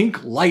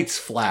pink lights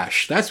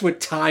flash. That's what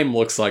time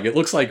looks like. It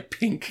looks like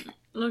pink.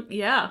 Look,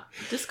 yeah,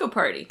 disco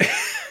party.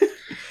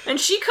 And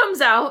she comes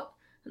out,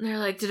 and they're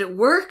like, did it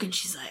work? And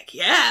she's like,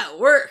 yeah, it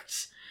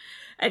worked.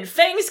 And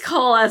Fangs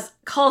calls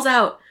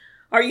out,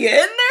 are you in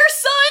there,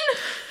 son?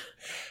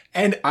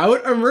 And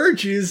out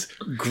emerges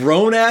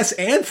grown-ass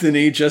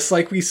Anthony, just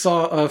like we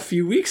saw a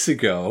few weeks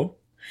ago.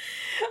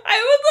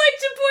 I would like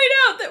to point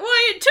out that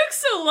why it took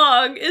so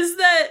long is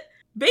that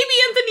baby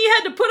Anthony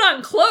had to put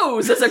on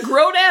clothes as a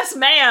grown-ass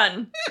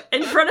man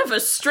in front of a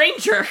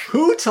stranger.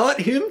 Who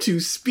taught him to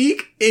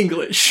speak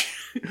English?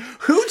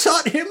 Who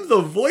taught him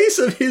the voice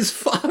of his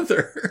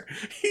father?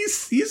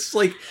 He's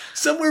like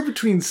somewhere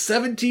between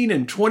 17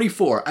 and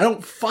 24. I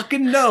don't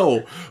fucking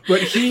know.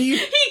 But he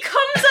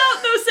comes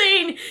out though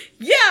saying,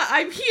 yeah,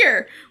 I'm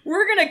here.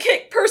 We're gonna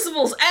kick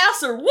Percival's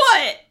ass or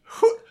what?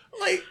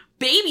 Like,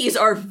 babies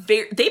are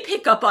they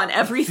pick up on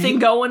everything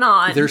going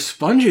on. They're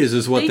sponges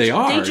is what they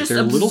are. They just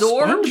They're absorb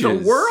little sponges. the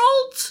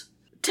world.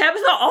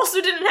 Tabitha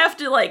also didn't have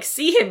to, like,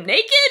 see him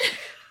naked.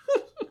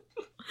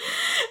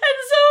 And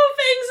so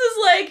Fangs is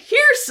like,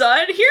 here,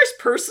 son, here's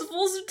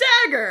Percival's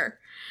dagger.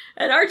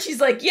 And Archie's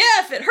like,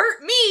 yeah, if it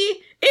hurt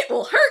me, it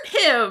will hurt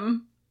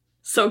him.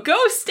 So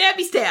go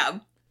stabby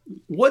stab.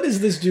 What does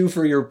this do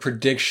for your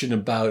prediction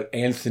about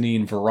Anthony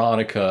and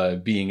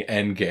Veronica being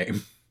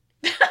endgame?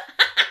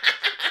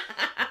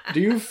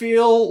 Do you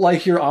feel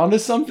like you're onto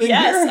something here?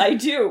 Yes, I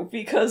do,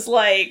 because,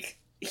 like,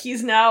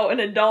 he's now an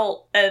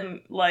adult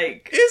and,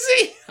 like... Is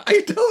he?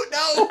 I don't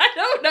know. I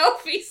don't know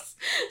if he's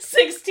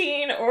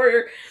 16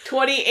 or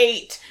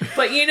 28,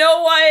 but you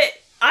know what?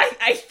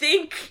 I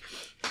think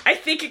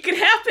it could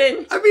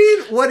happen. I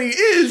mean, what he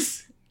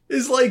is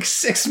like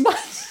 6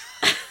 months.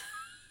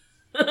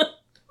 But,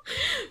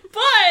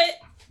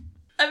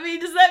 I mean,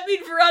 does that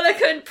mean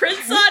Veronica and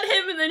Prince on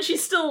him and then she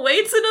still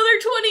waits another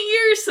 20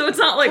 years so it's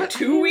not, like,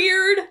 too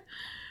weird?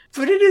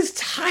 But it is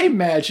time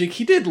magic.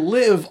 He did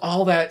live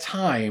all that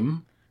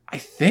time, I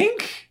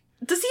think.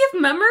 Does he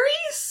have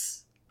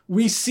memories?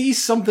 We see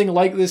something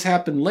like this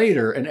happen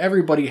later, and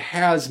everybody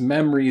has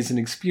memories and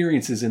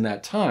experiences in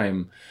that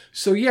time.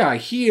 So yeah,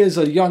 he is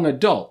a young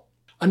adult.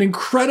 An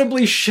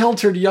incredibly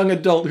sheltered young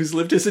adult who's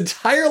lived his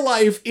entire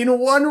life in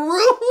one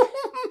room.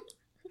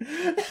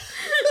 Did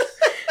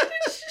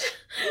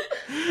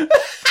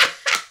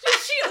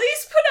she at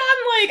least put on,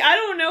 like, I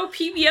don't know,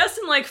 PBS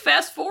and, like,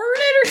 fast forward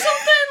it or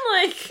something?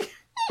 Like...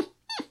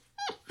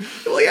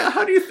 Well, yeah,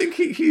 how do you think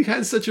he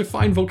has such a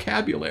fine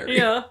vocabulary?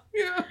 Yeah.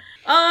 Yeah.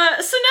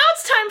 So now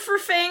it's time for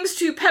Fangs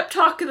to pep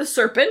talk the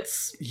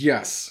serpents.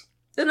 Yes.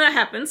 And that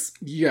happens.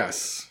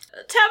 Yes.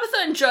 Tabitha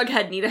and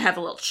Jughead need to have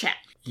a little chat.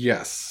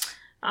 Yes.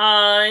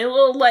 A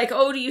little like,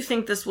 oh, do you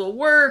think this will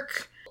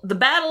work? The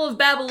Battle of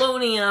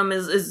Babylonium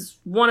is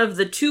one of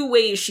the 2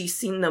 ways she's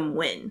seen them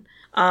win.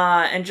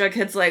 And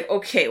Jughead's like,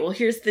 okay, well,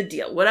 here's the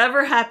deal.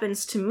 Whatever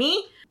happens to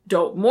me,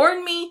 don't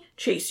mourn me,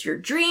 chase your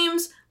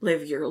dreams,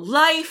 live your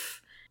life.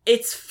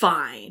 It's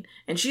fine.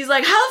 And she's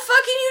like, how the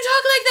fuck can you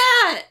talk like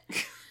that?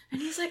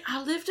 And he's like,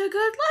 I lived a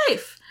good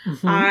life.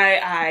 Mm-hmm.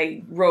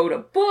 I wrote a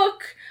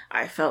book.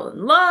 I fell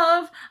in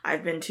love.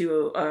 I've been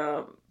to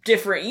a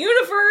different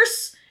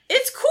universe.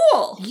 It's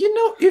cool. You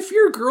know, if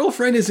your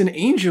girlfriend is an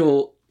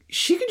angel,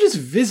 she can just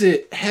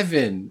visit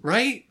heaven,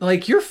 right?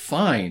 Like, you're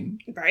fine.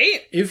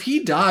 Right? If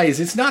he dies,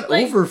 it's not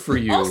like, over for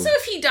you. Also,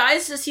 if he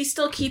dies, does he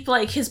still keep,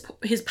 like, his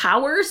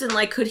powers? And,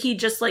 like, could he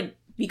just, like,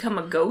 become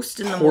a ghost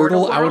in the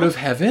mortal world? Out of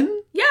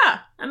heaven? Yeah,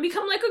 and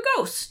become, like, a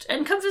ghost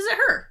and come visit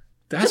her.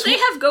 Because they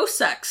have ghost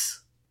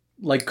sex.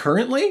 Like,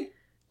 currently?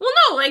 Well,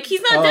 no, like,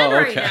 he's not dead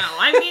right now.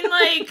 I mean,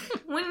 like,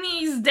 when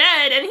he's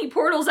dead and he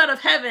portals out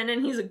of heaven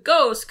and he's a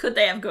ghost, could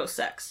they have ghost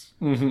sex?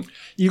 Mm-hmm.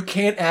 You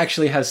can't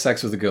actually have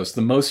sex with a ghost.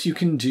 The most you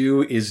can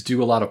do is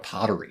do a lot of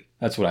pottery.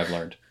 That's what I've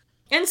learned.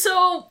 And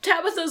so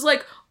Tabitha's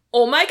like,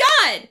 oh my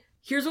god,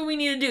 here's what we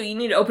need to do. You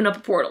need to open up a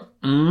portal.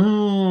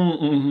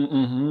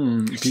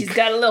 She's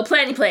got a little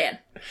planny plan.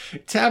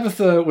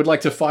 Tabitha would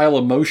like to file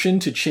a motion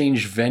to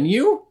change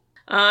venue.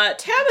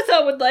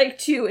 Tabitha would like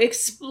to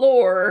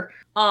explore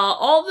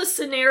all the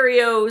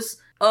scenarios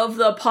of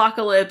the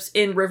apocalypse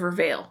in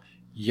Rivervale.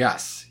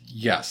 Yes,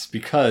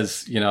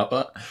 because, you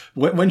know,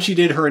 when she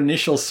did her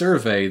initial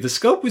survey, the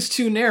scope was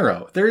too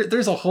narrow.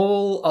 There's a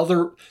whole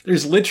other,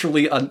 there's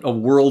literally a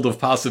world of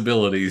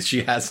possibilities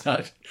she has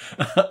not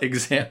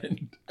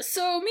examined.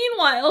 So,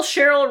 meanwhile,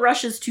 Cheryl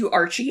rushes to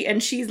Archie,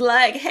 and she's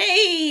like,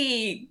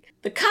 hey,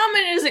 the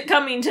comet isn't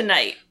coming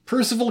tonight.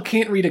 Percival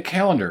can't read a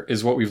calendar,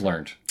 is what we've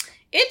learned.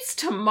 It's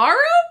tomorrow?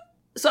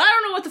 So I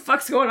don't know what the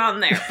fuck's going on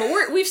there,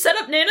 but we've set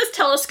up Nana's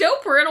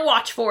telescope, we're gonna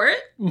watch for it.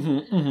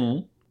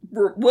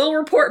 We'll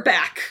report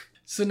back.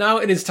 So now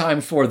it is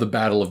time for the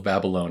Battle of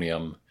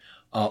Babylonium.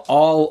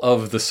 All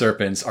of the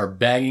serpents are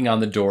banging on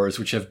the doors,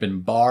 which have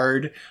been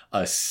barred.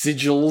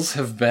 Sigils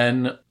have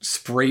been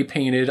spray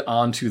painted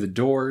onto the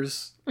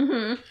doors.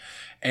 Mm-hmm.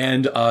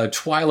 And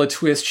Twyla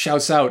Twist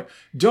shouts out,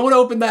 "Don't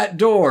open that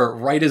door!"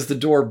 right as the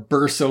door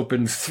bursts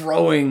open,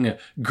 throwing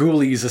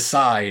ghoulies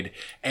aside.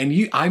 And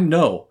I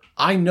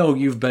know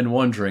you've been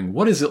wondering,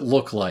 what does it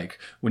look like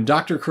when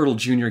Dr. Curdle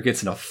Jr.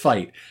 gets in a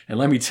fight? And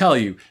let me tell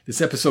you, this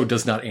episode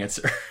does not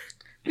answer.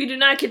 We do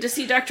not get to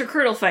see Dr.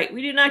 Curdle fight.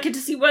 We do not get to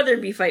see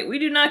Weatherby fight. We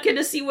do not get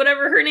to see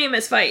whatever her name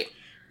is fight.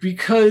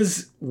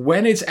 Because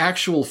when it's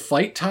actual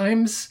fight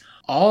times,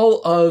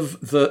 all of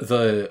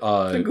the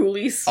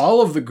ghoulies.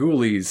 All of the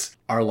ghoulies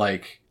are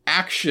like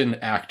action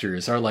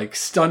actors, are like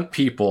stunt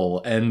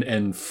people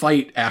and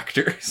fight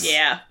actors.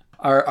 Yeah.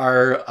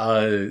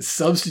 Our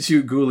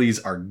substitute ghoulies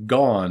are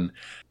gone.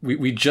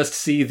 We just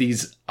see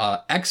these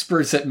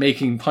experts at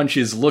making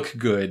punches look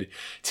good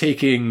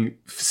taking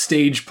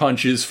stage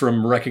punches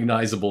from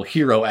recognizable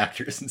hero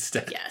actors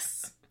instead.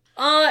 Yes.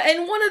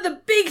 And one of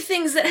the big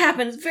things that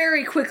happens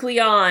very quickly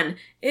on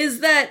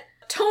is that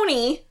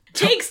Tony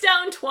takes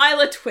down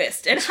Twyla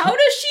Twist. And how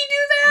does she do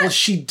that? Well,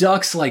 she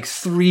ducks like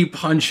 3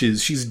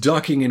 punches. She's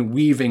ducking and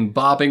weaving,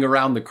 bobbing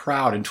around the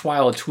crowd, and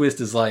Twyla Twist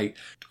is like,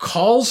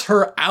 calls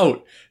her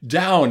out,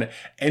 down,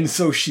 and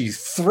so she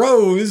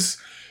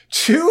throws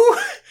 2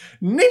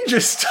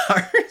 ninja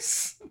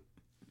stars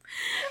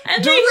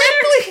and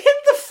directly in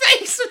the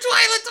face of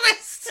Twyla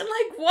Twist. And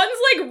like one's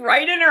like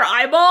right in her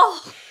eyeball.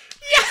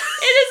 Yeah,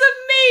 it is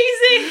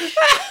amazing.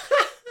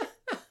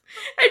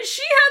 And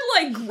she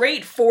had like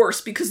great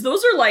force because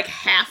those are like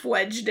half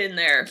wedged in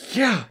there.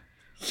 Yeah,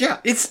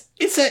 it's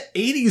an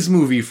 80s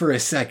movie for a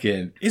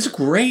second. It's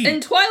great.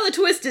 And Twyla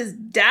Twist is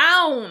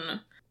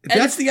down.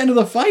 That's the end of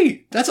the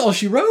fight. That's all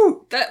she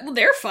wrote.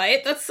 Their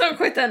fight. That's not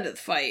quite the end of the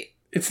fight.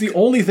 It's the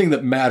only thing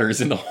that matters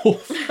in the whole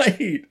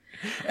fight.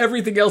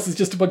 Everything else is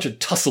just a bunch of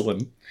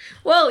tussling.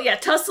 Well, yeah,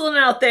 tussling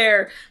out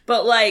there.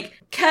 But,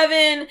 like,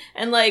 Kevin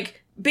and,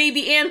 like,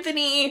 baby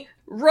Anthony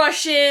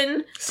rush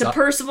in to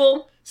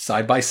Percival.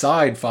 Side by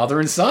side, father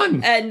and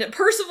son. And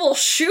Percival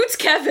shoots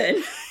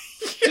Kevin.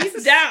 Yes.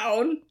 He's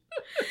down.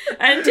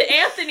 And to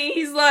Anthony,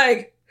 he's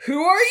like,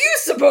 who are you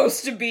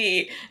supposed to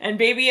be? And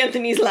baby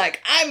Anthony's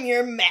like, I'm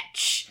your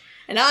match.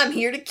 and I'm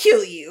here to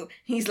kill you.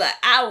 He's like,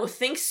 I don't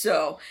think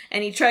so.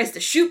 And he tries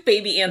to shoot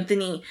baby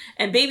Anthony,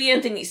 and baby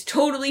Anthony's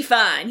totally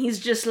fine. He's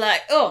just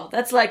like, oh,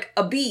 that's like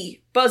a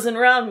bee buzzing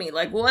around me,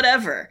 like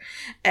whatever.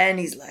 And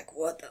he's like,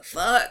 what the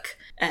fuck?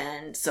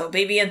 And so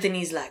baby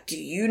Anthony's like, do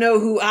you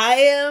know who I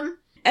am?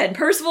 And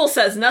Percival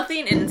says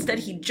nothing, and instead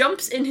he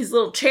jumps in his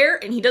little chair,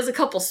 and he does a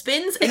couple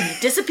spins, and he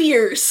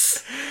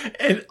disappears.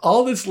 And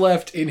all that's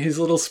left in his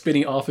little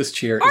spinny office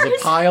chair is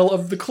a pile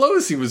of the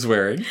clothes he was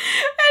wearing. And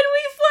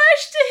we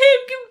flash to him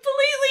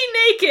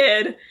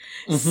completely naked.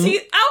 See,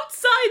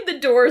 outside the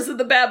doors of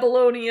the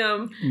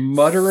Babylonium.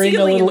 Muttering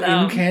a little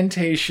them.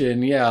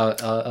 incantation,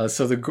 yeah.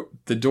 So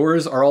the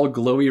doors are all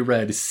glowy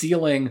red,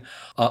 sealing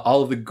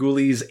all of the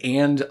ghoulies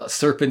and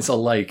serpents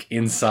alike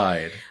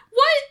inside.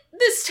 What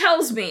this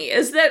tells me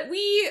is that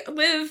we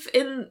live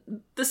in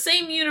the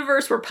same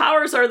universe where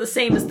powers are the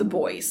same as the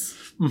boys.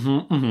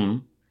 Mm-hmm, mm-hmm.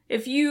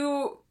 If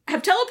you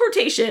have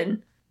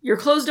teleportation, your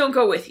clothes don't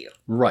go with you.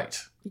 Right.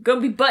 You're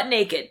gonna be butt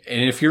naked.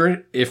 And if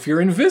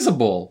you're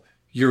invisible,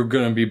 you're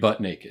gonna be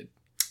butt naked.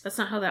 That's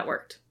not how that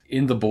worked.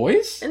 In the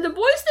boys? In the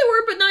boys they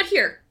were, but not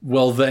here.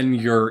 Well, then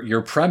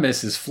your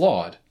premise is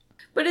flawed.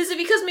 But is it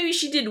because maybe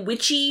she did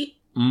witchy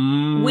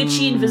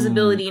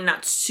invisibility and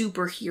not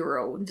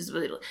superhero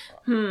invisibility?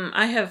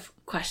 I have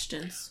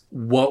questions.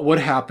 What would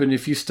happen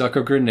if you stuck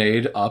a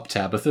grenade up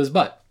Tabitha's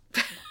butt?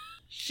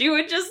 She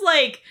would just,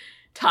 like,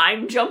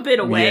 time jump it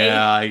away.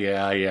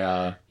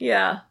 Yeah.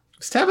 Yeah.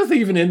 Was Tabitha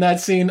even in that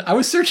scene? I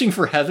was searching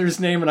for Heather's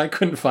name and I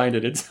couldn't find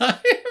it in time.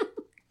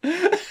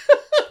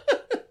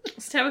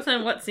 Is Tabitha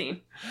in what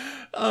scene?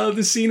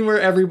 The scene where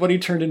everybody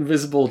turned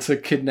invisible to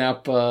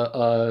kidnap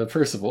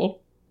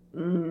Percival. I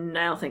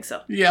don't think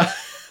so. Yeah.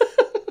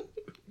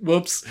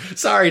 Whoops.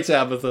 Sorry,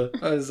 Tabitha.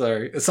 I'm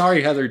sorry.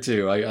 Sorry, Heather,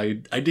 too.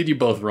 I did you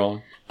both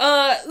wrong.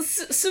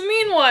 So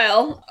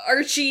meanwhile,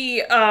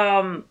 Archie,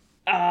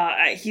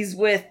 he's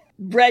with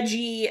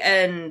Reggie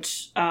and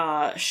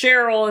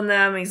Cheryl and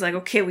them. He's like,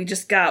 okay, we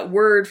just got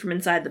word from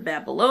inside the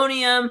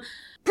Babylonium.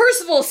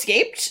 Percival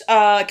escaped.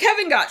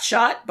 Kevin got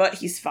shot, but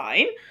he's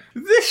fine.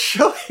 This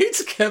show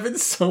hates Kevin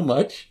so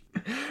much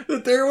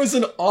that there was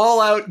an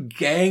all-out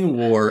gang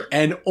war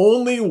and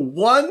only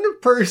one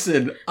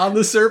person on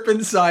the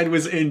Serpent side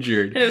was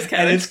injured. It was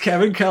Kevin. And it's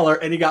Kevin Keller,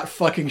 and he got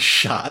fucking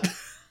shot.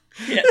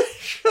 Yeah. The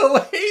show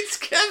hates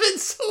Kevin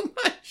so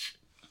much.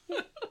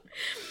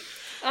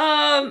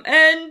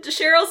 And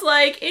Cheryl's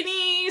like,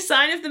 any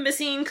sign of the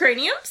missing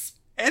craniums?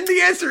 And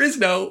the answer is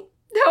no.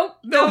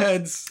 No.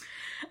 Heads.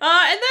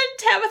 And then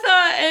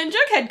Tabitha and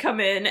Jughead come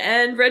in,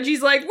 and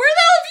Reggie's like, where the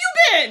hell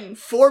have you been?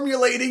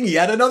 Formulating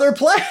yet another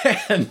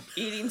plan.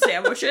 Eating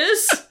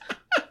sandwiches. So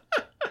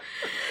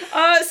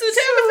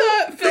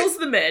Tabitha fills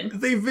them in.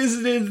 They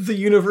visited the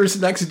universe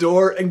next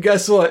door, and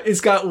guess what?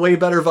 It's got way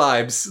better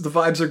vibes. The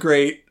vibes are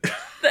great.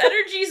 The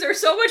energies are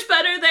so much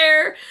better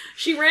there.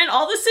 She ran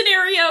all the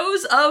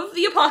scenarios of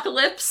the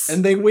apocalypse.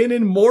 And they win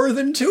in more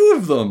than 2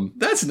 of them.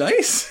 That's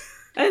nice.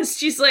 And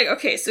she's like,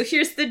 okay, so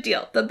here's the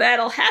deal. The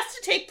battle has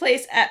to take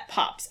place at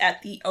Pops,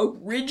 at the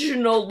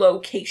original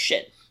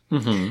location.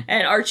 Mm-hmm.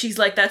 And Archie's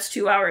like, that's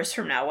 2 hours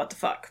from now, what the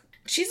fuck?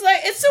 She's like,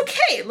 it's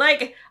okay.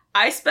 Like,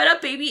 I sped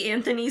up baby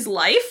Anthony's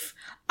life.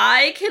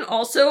 I can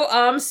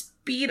also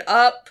speed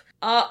up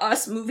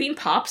us moving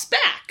Pops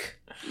back.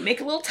 Make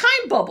a little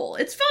time bubble.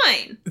 It's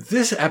fine.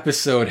 This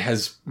episode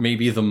has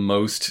maybe the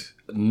most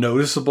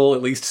noticeable,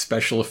 at least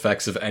special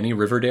effects of any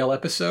Riverdale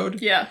episode.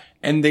 Yeah.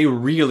 And they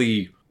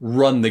really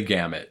run the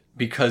gamut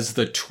because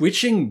the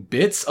twitching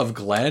bits of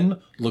Glenn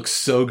look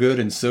so good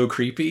and so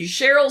creepy.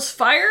 Cheryl's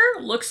fire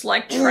looks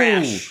like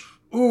trash.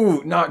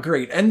 Ooh, not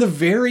great. And the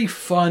very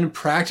fun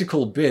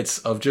practical bits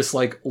of just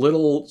like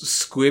little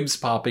squibs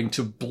popping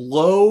to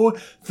blow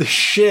the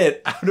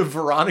shit out of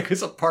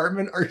Veronica's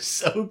apartment are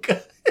so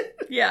good.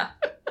 Yeah.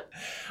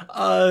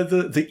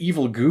 The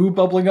evil goo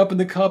bubbling up in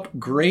the cup,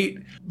 great.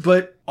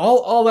 But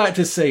all that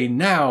to say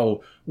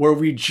now, where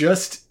we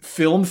just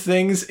film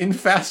things in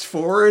fast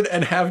forward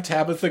and have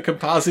Tabitha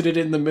composited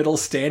in the middle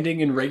standing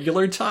in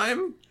regular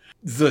time,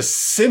 the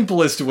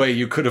simplest way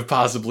you could have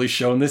possibly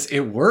shown this,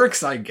 it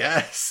works, I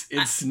guess.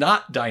 It's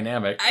not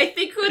dynamic. I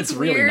think what's It's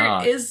really weird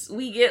not. is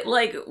we get,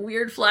 like,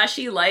 weird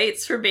flashy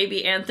lights for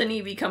baby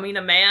Anthony becoming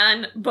a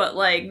man, but,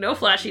 like, no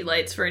flashy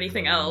lights for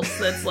anything else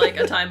that's, like,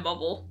 a time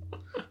bubble.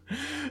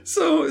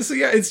 So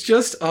yeah, it's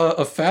just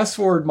a fast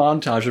forward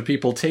montage of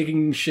people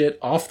taking shit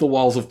off the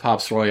walls of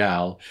Pops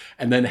Royale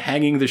and then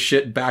hanging the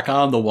shit back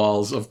on the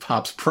walls of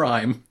Pops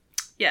Prime.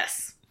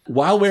 Yes.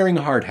 While wearing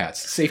hard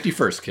hats. Safety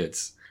first,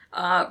 kids.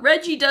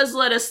 Reggie does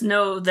let us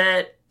know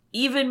that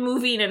even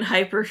moving in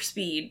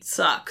hyperspeed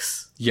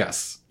sucks.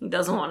 Yes. He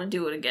doesn't want to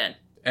do it again.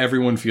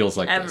 Everyone feels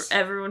like this.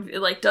 Everyone,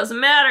 like, doesn't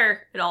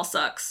matter. It all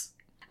sucks.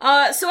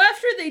 So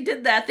after they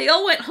did that, they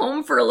all went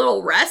home for a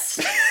little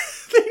rest.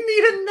 They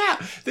need a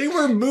nap. They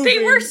were moving.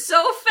 They were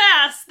so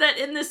fast that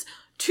in this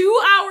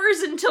 2 hours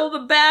until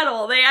the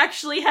battle, they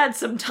actually had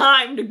some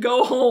time to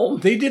go home.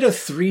 They did a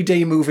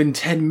 3-day move in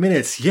 10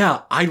 minutes.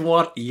 Yeah, I'd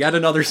want yet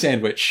another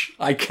sandwich.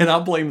 I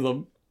cannot blame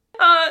them.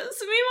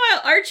 So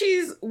meanwhile,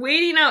 Archie's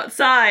waiting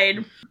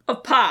outside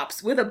of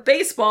Pops with a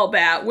baseball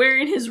bat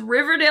wearing his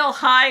Riverdale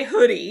High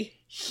hoodie.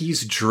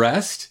 He's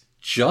dressed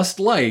just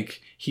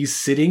like he's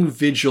sitting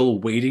vigil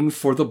waiting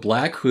for the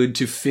Black Hood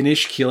to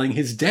finish killing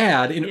his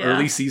dad in Yeah.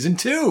 early season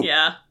 2.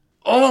 Yeah.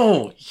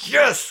 Oh,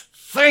 yes!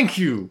 Thank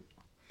you!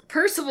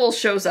 Percival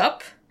shows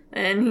up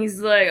and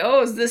he's like,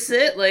 oh, is this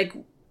it? Like,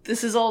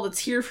 this is all that's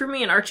here for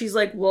me? And Archie's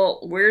like, well,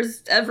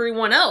 where's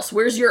everyone else?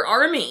 Where's your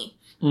army?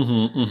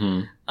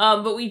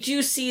 But we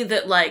do see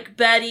that, like,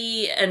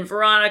 Betty and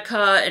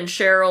Veronica and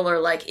Cheryl are,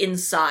 like,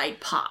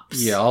 inside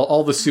Pops. Yeah,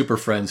 all the super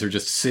friends are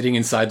just sitting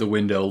inside the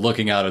window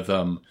looking out at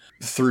them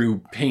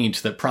through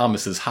paint that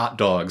promises hot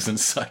dogs and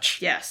such.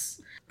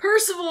 Yes.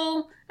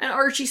 Percival and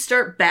Archie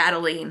start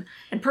battling,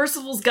 and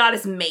Percival's got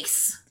his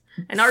mace.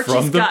 And Archie's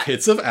From the got...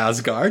 pits of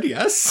Asgard,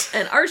 yes.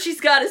 And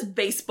Archie's got his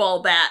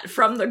baseball bat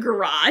from the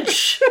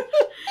garage.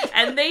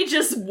 And they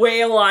just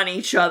wail on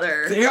each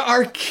other. They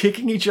are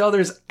kicking each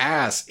other's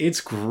ass.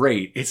 It's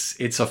great.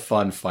 It's a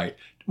fun fight.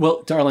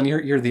 Well, darling,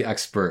 you're the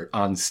expert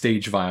on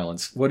stage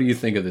violence. What do you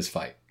think of this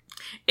fight?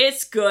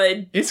 It's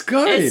good. It's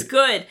good. It's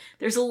good.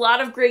 There's a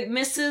lot of great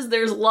misses.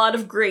 There's a lot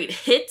of great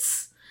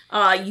hits.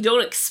 You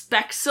don't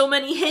expect so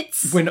many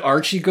hits. When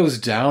Archie goes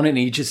down and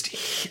he just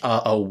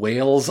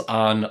wails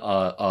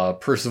on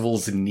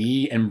Percival's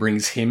knee and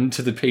brings him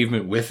to the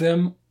pavement with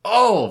him,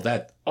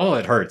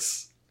 it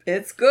hurts.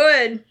 It's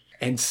good.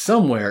 And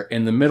somewhere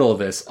in the middle of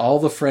this, all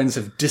the friends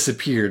have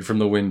disappeared from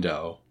the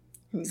window.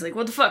 He's like,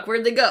 what the fuck?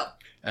 Where'd they go?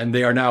 And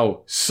they are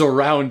now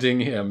surrounding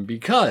him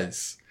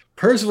because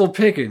Percival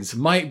Pickens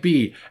might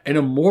be an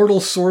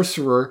immortal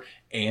sorcerer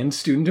and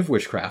student of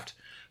witchcraft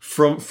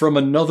from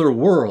another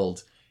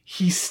world.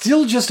 He's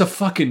still just a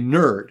fucking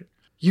nerd.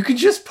 You can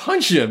just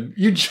punch him.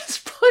 You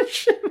just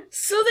punch him.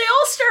 So they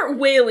all start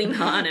wailing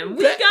on him.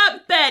 We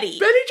got Betty.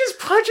 Betty just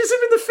punches him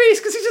in the face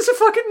because he's just a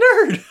fucking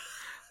nerd.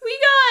 We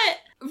got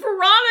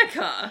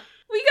Veronica.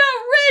 We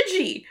got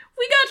Reggie.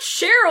 We got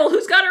Cheryl,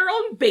 who's got her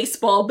own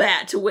baseball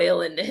bat to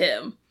wail into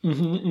him.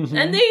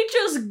 And they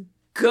just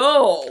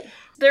go.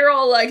 They're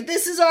all like,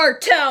 this is our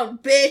town,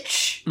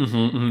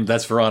 bitch.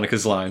 That's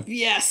Veronica's line.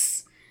 Yes.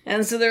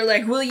 And so they're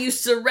like, will you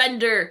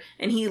surrender?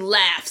 And he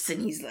laughs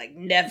and he's like,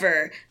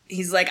 never.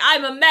 He's like,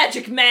 I'm a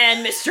magic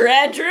man, Mr.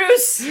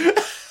 Andrews.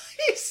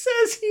 He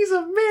says he's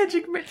a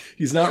magic man.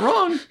 He's not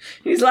wrong.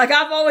 He's like,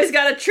 I've always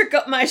got a trick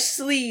up my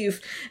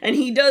sleeve. And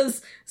he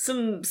does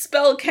some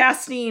spell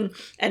casting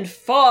and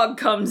fog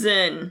comes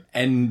in.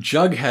 And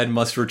Jughead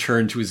must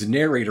return to his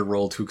narrator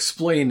role to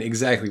explain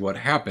exactly what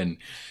happened.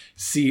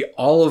 See,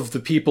 all of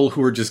the people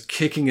who were just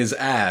kicking his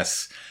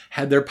ass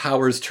had their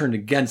powers turned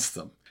against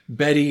them.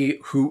 Betty,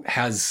 who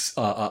has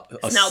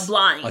is now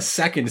blind. A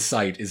second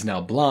sight, is now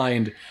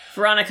blind.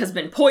 Veronica's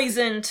been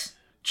poisoned.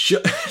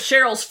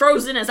 Cheryl's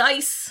frozen as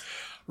ice.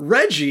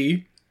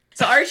 Reggie.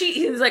 So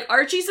he's like,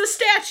 Archie's a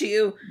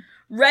statue.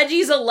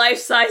 Reggie's a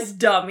life-size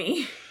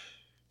dummy.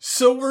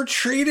 So we're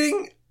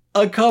treating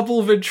a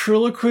couple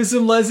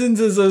ventriloquism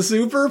lessons as a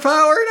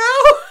superpower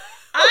now?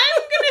 I'm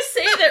gonna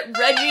say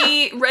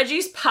that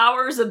Reggie's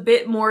power is a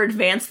bit more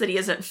advanced that he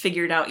hasn't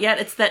figured out yet.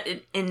 It's that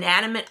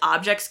inanimate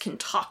objects can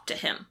talk to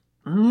him.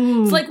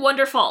 It's like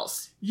Wonder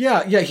Falls.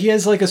 Yeah, he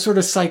has like a sort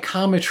of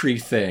psychometry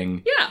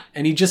thing. Yeah.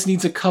 And he just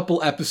needs a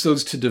couple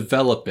episodes to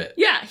develop it.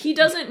 Yeah, he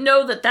doesn't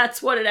know that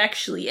that's what it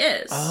actually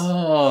is.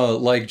 Oh,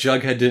 like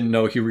Jughead didn't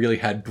know he really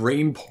had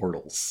brain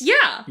portals.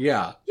 Yeah.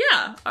 Yeah.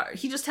 Yeah,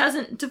 he just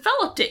hasn't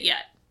developed it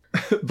yet.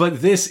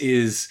 But this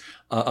is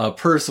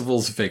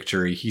Percival's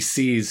victory. He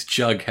sees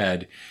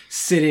Jughead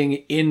sitting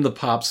in the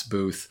Pops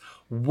booth.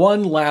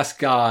 One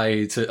last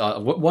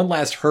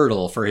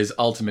hurdle for his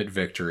ultimate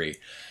victory.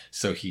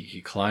 So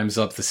he climbs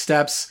up the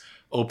steps,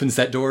 opens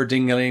that door,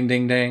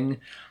 ding-a-ling-ding-ding,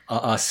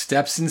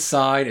 steps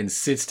inside and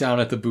sits down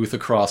at the booth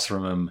across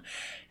from him.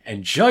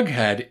 And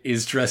Jughead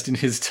is dressed in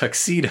his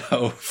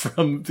tuxedo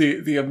from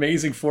the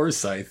Amazing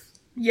Forsyth.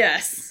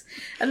 Yes.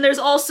 And there's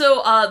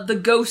also the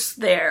ghosts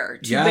there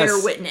to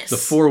bear witness. The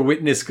 4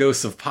 witness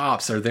ghosts of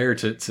Pops are there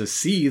to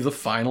see the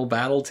final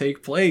battle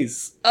take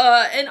place.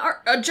 And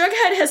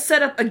Jughead has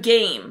set up a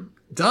game.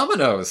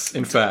 Dominoes,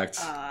 in fact.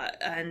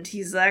 And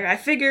he's like, I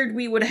figured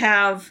we would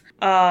have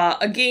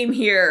a game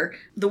here.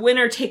 The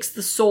winner takes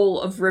the soul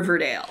of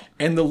Riverdale.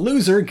 And the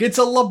loser gets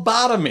a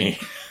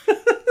lobotomy.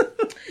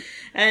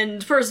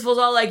 And Percival's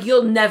all like,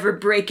 you'll never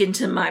break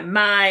into my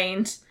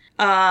mind.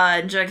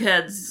 And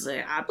Jughead's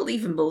like, I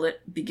believe in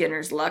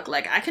beginner's luck.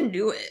 Like, I can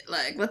do it.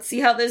 Like, let's see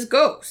how this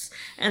goes.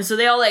 And so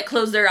they all, like,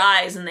 close their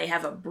eyes and they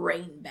have a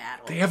brain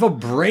battle. They have a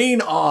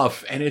brain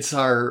off. And it's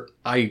our,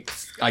 I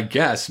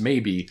guess,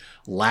 maybe,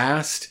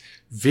 last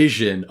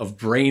vision of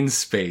brain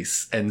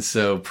space. And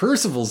so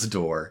Percival's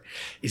door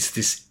is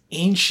this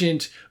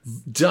ancient,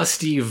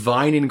 dusty,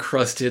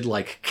 vine-encrusted,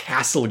 like,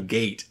 castle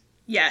gate.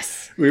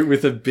 Yes.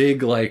 With a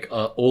big, like,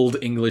 Old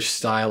English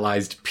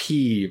stylized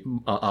P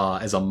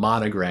as a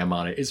monogram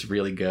on it. It's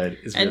really good.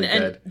 It's really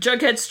good. And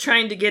Jughead's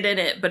trying to get in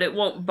it, but it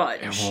won't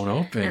budge. It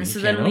won't open. And so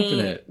you can't then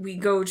open it. we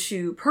go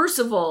to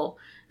Percival,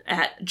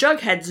 at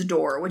Jughead's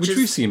door, which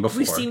we've seen before.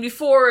 We've seen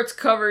before. It's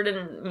covered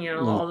in,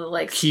 all the,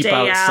 like, Keep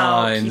stay out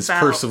signs, keep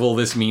out. Percival,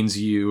 this means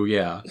you,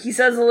 yeah. He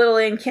says a little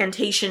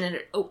incantation and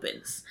it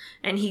opens.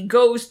 And he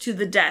goes to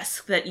the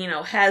desk that,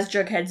 has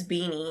Jughead's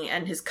beanie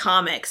and his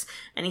comics,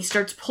 and he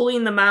starts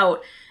pulling them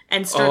out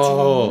and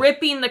starts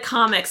ripping the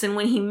comics. And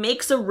when he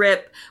makes a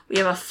rip, we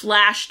have a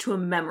flash to a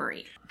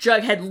memory.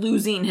 Jughead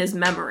losing his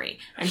memory.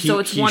 And so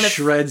it's he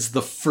shreds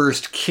the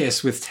first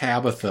kiss with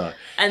Tabitha.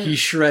 And he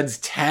shreds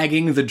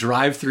tagging the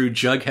drive-through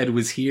Jughead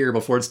was here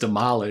before it's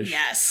demolished.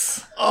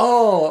 Yes.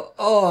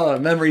 Oh,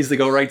 memories that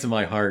go right to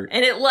my heart.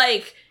 And it,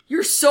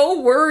 you're so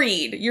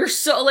worried. You're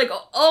so,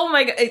 oh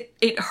my god,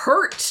 it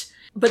hurt.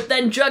 But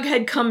then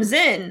Jughead comes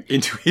in.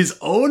 Into his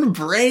own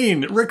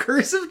brain.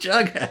 Recursive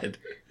Jughead.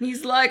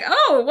 He's like,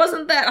 oh, it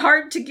wasn't that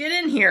hard to get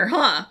in here,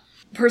 huh?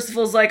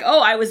 Percival's like,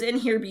 oh, I was in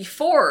here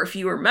before, if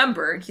you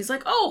remember. And he's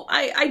like, oh,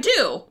 I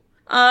do.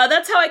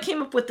 That's how I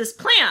came up with this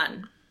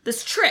plan.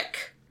 This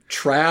trick.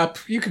 Trap.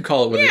 You could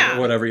call it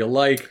whatever you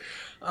like.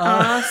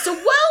 So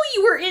while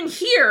you were in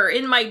here,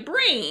 in my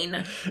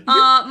brain,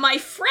 my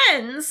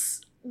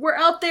friends were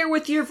out there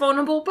with your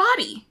vulnerable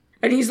body.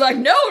 And he's like,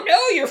 no,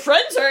 your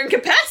friends are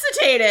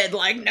incapacitated.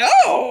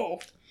 No.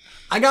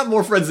 I got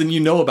more friends than you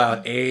know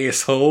about,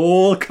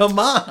 asshole. Come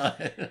on.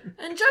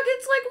 And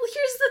Jughead's like, well,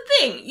 here's the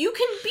thing. You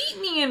can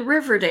beat me in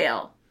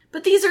Riverdale,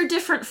 but these are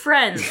different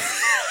friends.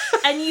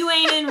 And you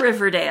ain't in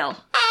Riverdale.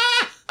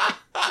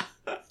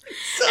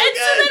 So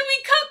then we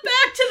cut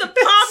back to the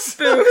Pops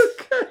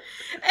booth.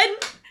 And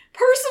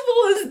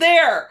Percival is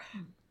there.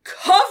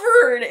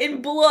 Covered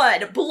in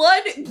blood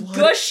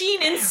gushing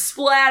and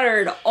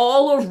splattered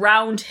all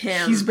around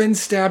him. He's been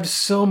stabbed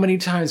so many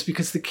times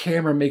because the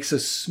camera makes a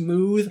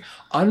smooth,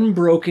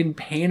 unbroken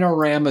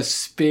panorama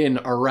spin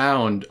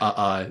around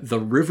the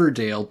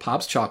Riverdale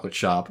Pop's Chocolate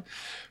Shop,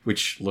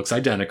 which looks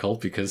identical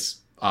because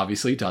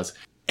obviously it does.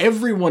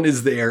 Everyone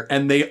is there,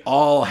 and they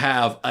all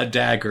have a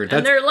dagger.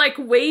 And they're,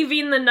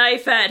 waving the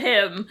knife at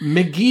him.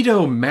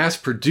 Megiddo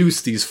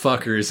mass-produced these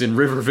fuckers in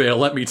Rivervale,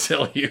 let me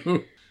tell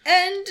you.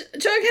 And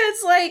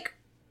Jughead's like,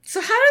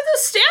 so how do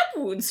those stab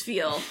wounds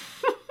feel?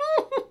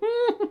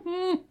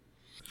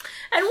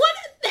 And what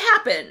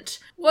happened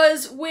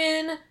was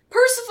when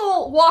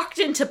Percival walked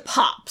into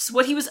Pops,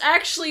 what he was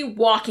actually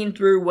walking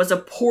through was a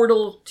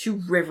portal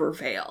to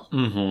Rivervale.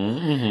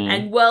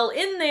 And while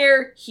in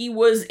there, he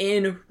was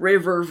in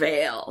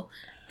Rivervale.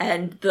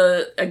 And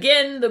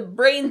the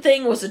brain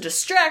thing was a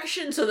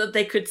distraction so that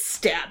they could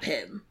stab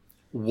him.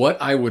 What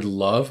I would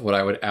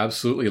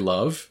absolutely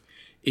love,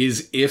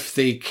 is if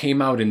they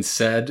came out and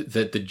said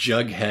that the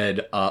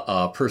Jughead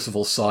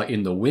Percival saw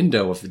in the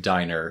window of the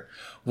diner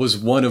was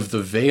one of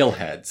the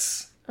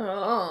Veilheads.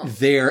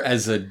 There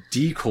as a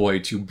decoy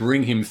to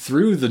bring him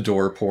through the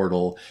door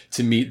portal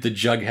to meet the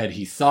Jughead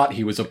he thought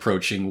he was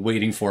approaching,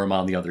 waiting for him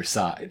on the other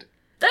side.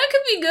 That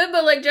could be good,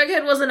 but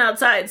Jughead wasn't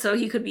outside, so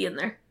he could be in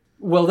there.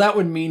 Well, that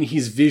would mean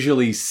he's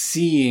visually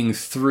seeing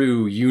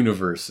through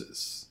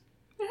universes.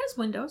 It has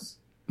windows.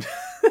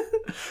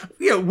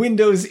 Yeah,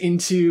 windows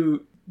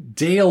into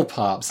Dale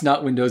Pops,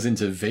 not windows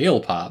into Vale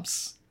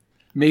Pops.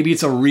 Maybe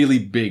it's a really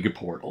big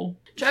portal.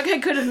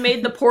 Jughead could have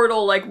made the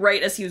portal,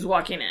 right as he was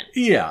walking in.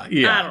 Yeah.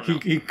 I don't know.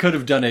 He could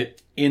have done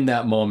it in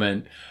that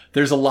moment.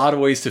 There's a lot of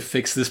ways to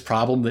fix this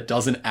problem that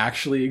doesn't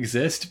actually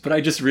exist, but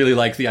I just really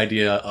like the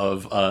idea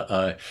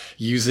of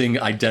using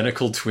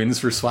identical twins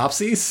for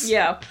swapsies.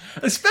 Yeah.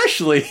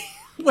 Especially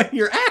when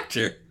you're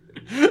actor.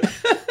 They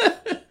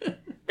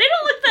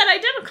don't look that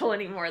identical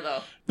anymore,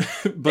 though.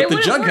 But the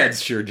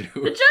Jugheads sure do.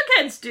 The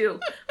Jugheads do.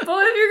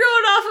 But if you're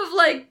going off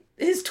of,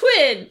 his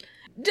twin,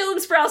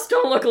 Dylan Sprouse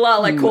don't look a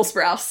lot like Cole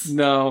Sprouse.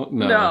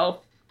 No.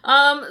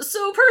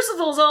 So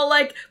Percival's all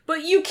like,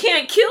 but you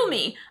can't kill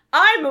me.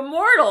 I'm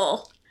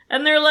immortal.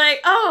 And they're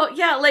like, oh,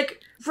 yeah,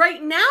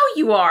 right now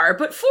you are.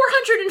 But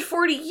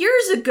 440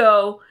 years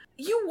ago,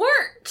 you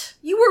weren't.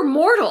 You were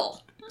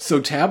mortal. So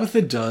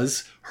Tabitha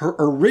does her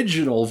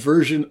original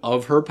version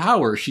of her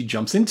power. She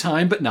jumps in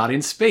time, but not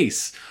in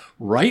space.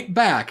 Right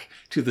back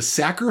to the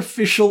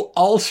sacrificial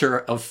altar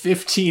of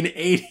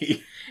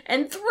 1580.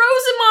 And throws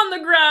him on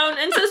the ground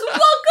and says,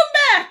 welcome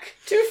back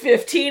to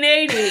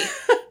 1580.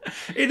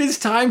 It is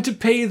time to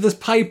pay the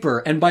piper.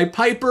 And by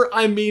piper,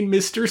 I mean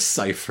Mr.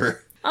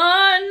 Cypher.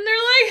 And they're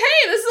like,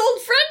 hey, this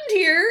old friend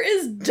here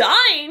is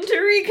dying to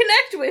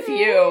reconnect with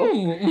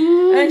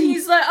you. And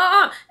he's like,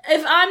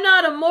 if I'm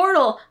not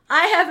immortal,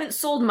 I haven't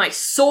sold my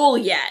soul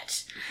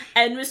yet.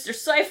 And Mr.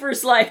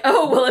 Cypher's like,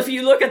 oh, well, if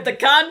you look at the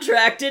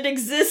contract, it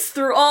exists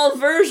through all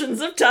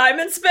versions of time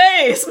and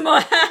space.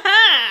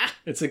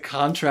 It's a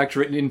contract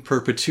written in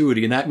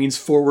perpetuity, and that means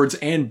forwards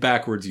and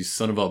backwards, you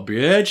son of a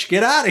bitch.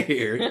 Get out of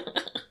here.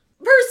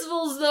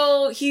 Percival's,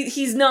 though,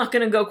 he's not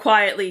going to go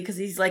quietly, because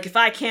he's like, if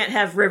I can't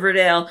have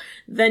Riverdale,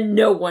 then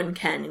no one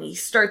can. And he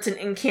starts an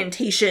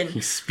incantation. He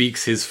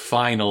speaks his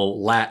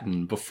final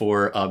Latin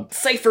before...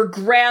 Cypher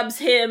grabs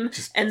him,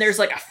 and there's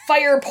a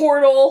fire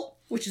portal,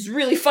 which is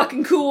really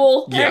fucking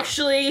cool,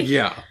 actually.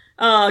 Yeah.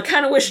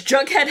 Kind of wish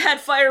Jughead had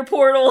fire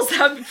portals.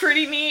 That'd be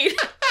pretty neat.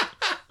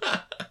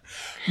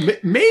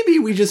 Maybe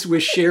we just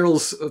wish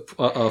Cheryl's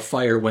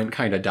fire went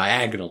kind of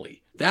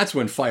diagonally. That's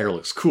when fire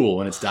looks cool,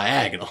 when it's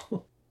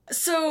diagonal.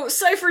 So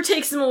Cypher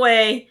takes him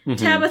away.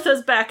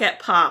 Tabitha's back at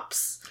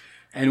Pop's.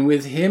 And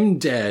with him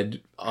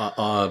dead,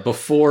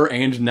 before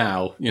and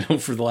now,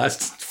 for the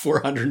last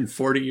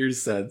 440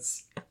 years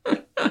since.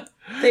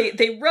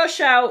 They rush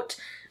out.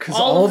 Because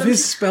all of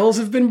his spells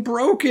have been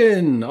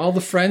broken. All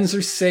the friends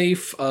are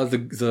safe.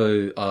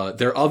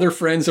 Their other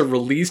friends are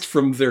released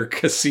from their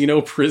casino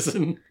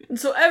prison. And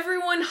so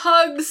everyone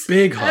hugs.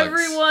 Big hugs.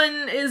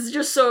 Everyone is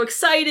just so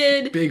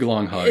excited. Big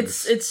long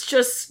hugs. It's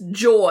just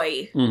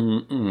joy.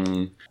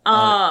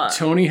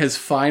 Tony has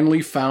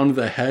finally found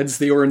the heads.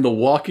 They were in the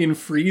walk-in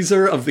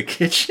freezer of the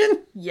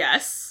kitchen.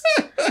 Yes.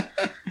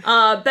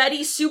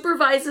 Betty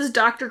supervises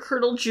Dr.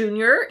 Curdle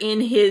Jr.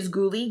 in his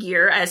ghoulie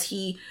gear as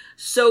he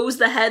sews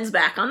the heads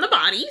back on the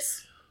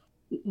bodies.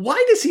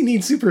 Why does he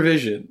need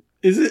supervision?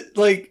 Is it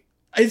like,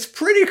 it's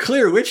pretty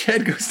clear which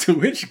head goes to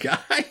which guy?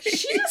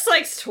 She just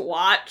likes to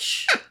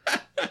watch.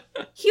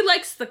 He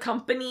likes the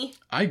company.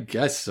 I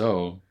guess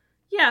so.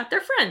 Yeah, they're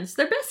friends.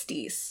 They're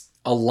besties.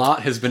 A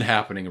lot has been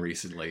happening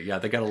recently. Yeah,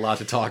 they got a lot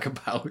to talk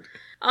about.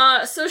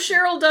 So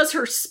Cheryl does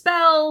her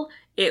spell.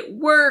 It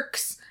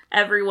works.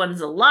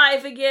 Everyone's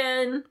alive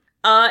again.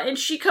 And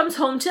she comes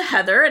home to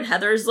Heather, and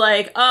Heather's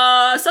like,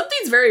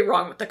 something's very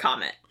wrong with the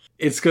comet.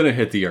 It's gonna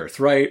hit the Earth,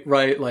 right?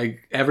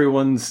 Like,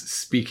 everyone's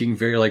speaking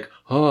very like,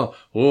 oh,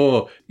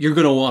 you're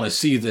gonna want to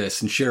see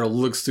this. And Cheryl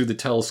looks through the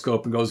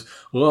telescope and goes,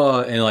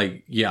 oh, and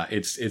like, yeah,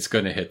 it's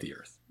gonna hit the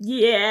Earth.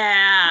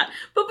 Yeah.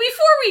 But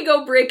before we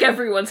go break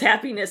everyone's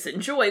happiness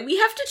and joy, we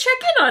have to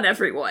check in on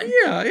everyone.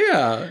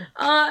 Yeah.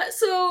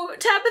 So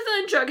Tabitha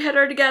and Jughead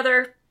are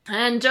together.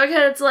 And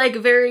Jughead's like,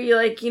 very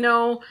like,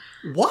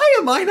 why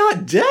am I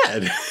not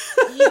dead?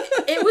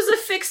 it was a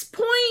fixed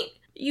point.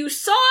 You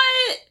saw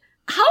it.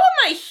 How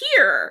am I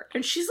here?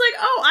 And she's like,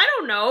 oh, I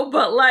don't know,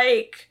 but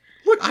like...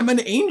 Look, I'm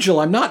an angel.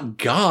 I'm not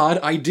God.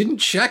 I didn't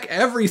check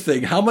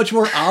everything. How much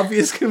more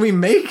obvious can we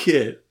make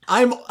it?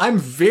 I'm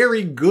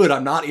very good.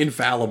 I'm not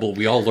infallible.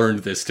 We all learned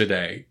this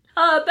today.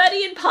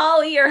 Betty and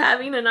Polly are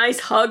having a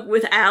nice hug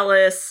with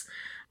Alice.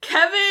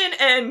 Kevin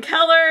and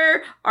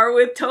Keller are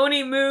with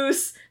Tony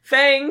Moose,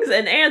 Fangs,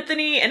 and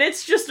Anthony, and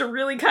it's just a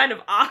really kind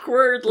of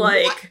awkward,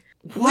 like...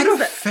 What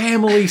a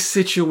family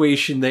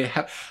situation they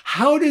have.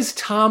 How does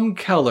Tom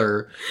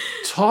Keller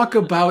talk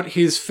about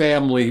his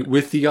family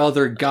with the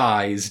other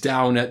guys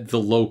down at the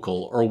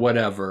local or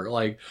whatever?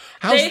 Like,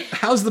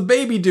 how's the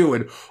baby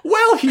doing?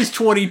 Well, he's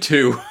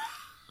 22.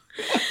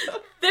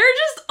 They're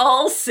just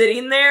all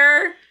sitting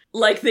there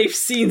like they've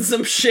seen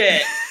some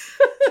shit.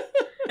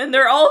 And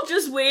they're all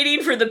just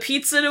waiting for the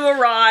pizza to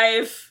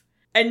arrive,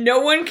 and no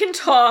one can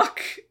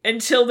talk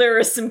until there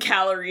is some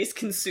calories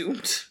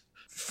consumed.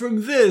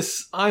 From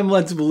this, I'm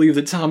led to believe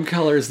that Tom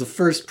Keller is the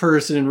first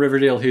person in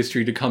Riverdale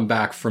history to come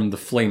back from the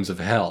flames of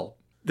hell.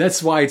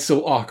 That's why it's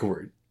so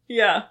awkward.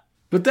 Yeah.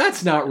 But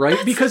that's not right,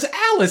 because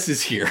Alice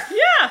is here.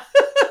 Yeah.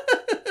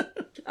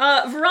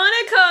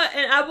 Veronica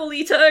and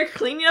Abuelita are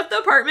cleaning up the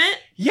apartment.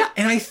 Yeah,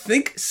 and I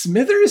think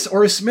Smithers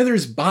or a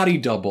Smithers body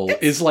double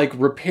is like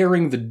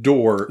repairing the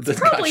door that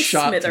got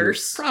shot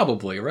Smithers. through.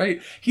 Probably,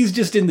 right? He's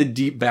just in the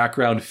deep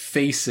background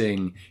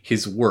facing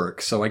his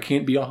work, so I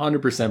can't be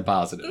 100%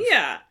 positive.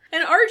 Yeah.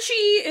 And Archie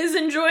is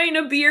enjoying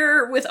a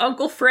beer with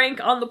Uncle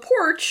Frank on the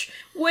porch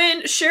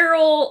when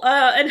Cheryl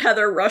and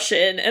Heather rush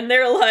in, and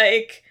they're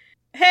like,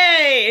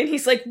 hey! And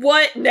he's like,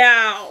 what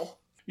now?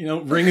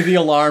 Ring the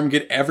alarm,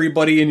 get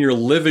everybody in your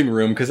living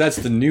room, because that's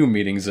the new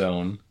meeting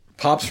zone.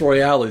 Pops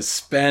Royale is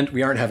spent.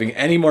 We aren't having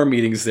any more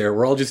meetings there.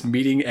 We're all just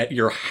meeting at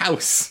your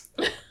house.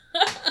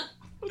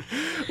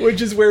 Which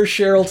is where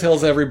Cheryl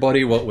tells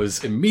everybody what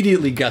was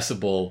immediately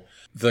guessable.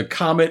 The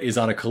comet is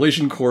on a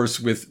collision course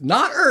with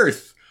not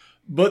Earth,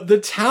 but the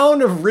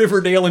town of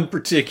Riverdale in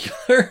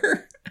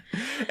particular.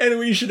 And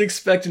we should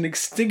expect an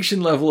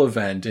extinction level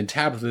event. And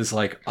Tabitha's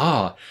like,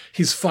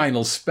 his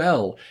final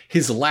spell,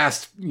 his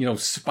last,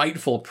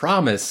 spiteful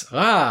promise.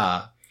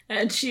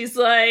 And she's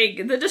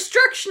like, the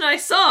destruction I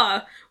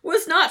saw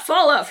was not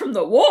fallout from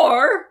the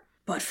war,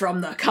 but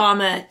from the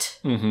comet.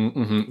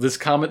 This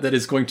comet that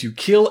is going to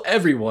kill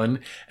everyone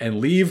and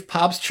leave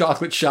Pop's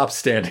Chocolate Shop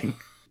standing.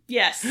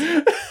 Yes.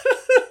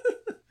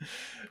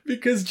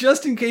 Because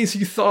just in case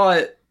you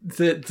thought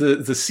that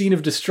the scene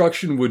of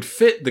destruction would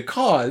fit the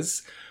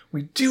cause,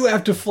 we do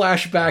have to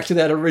flash back to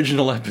that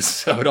original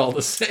episode all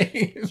the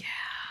same. Yeah.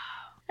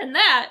 And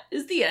that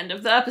is the end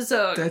of the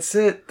episode. That's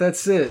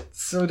it.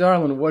 So,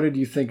 darling, what did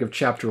you think of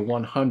chapter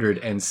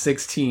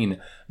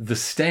 116, The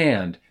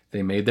Stand?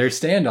 They made their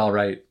stand all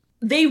right.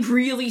 They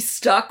really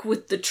stuck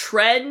with the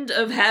trend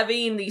of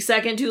having the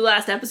second to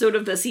last episode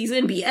of the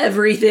season be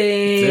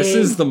everything. This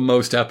is the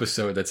most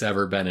episode that's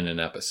ever been in an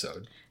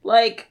episode.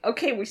 Like,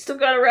 okay, we still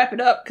gotta wrap it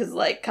up, because,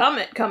 like,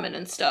 Comet coming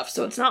and stuff,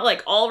 so it's not,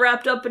 like, all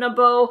wrapped up in a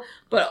bow,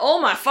 but oh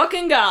my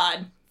fucking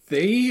god.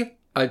 They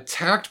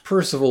attacked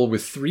Percival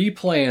with 3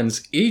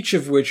 plans, each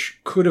of which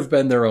could have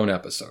been their own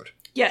episode.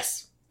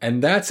 Yes.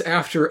 And that's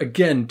after,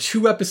 again,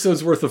 2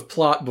 episodes worth of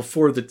plot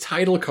before the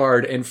title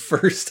card and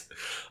first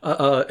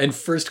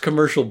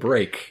commercial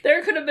break.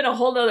 There could have been a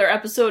whole other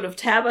episode of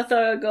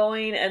Tabitha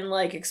going and,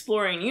 like,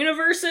 exploring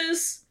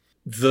universes.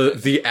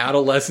 The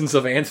Adolescence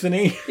of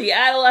Anthony. The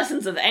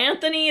Adolescence of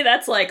Anthony,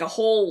 that's, like, a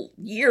whole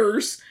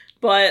years.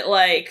 But,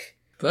 like...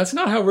 That's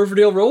not how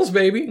Riverdale rolls,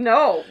 baby.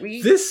 No.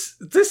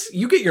 This,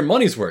 you get your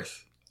money's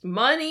worth.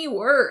 Money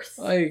worth.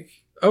 Like...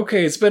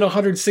 Okay, it's been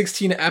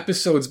 116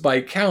 episodes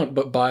by count,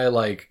 but by,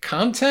 like,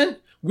 content?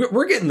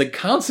 We're getting the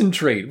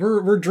concentrate.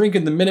 We're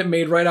drinking the Minute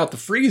Maid right out the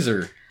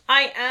freezer.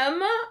 I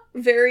am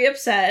very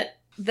upset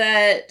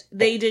that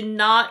they did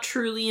not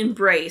truly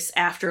embrace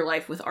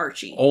Afterlife with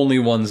Archie. Only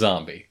one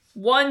zombie.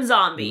 One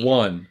zombie.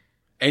 One.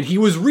 And he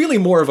was really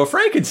more of a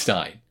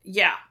Frankenstein.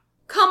 Yeah.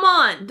 Come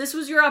on, this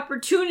was your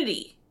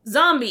opportunity.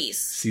 Zombies.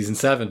 Season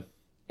 7.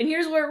 And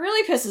here's where it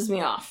really pisses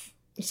me off.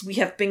 We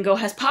have Bingo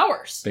has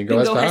powers.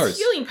 Bingo has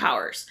healing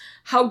powers.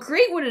 How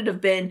great would it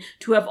have been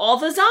to have all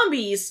the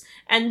zombies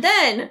and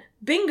then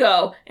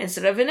Bingo,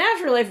 instead of an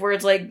Afterlife where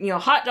it's like, you know,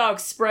 hot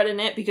dogs spread in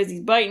it because he's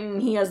biting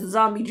and he has the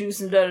zombie juice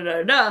and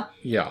da-da-da-da.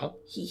 Yeah.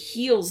 He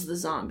heals the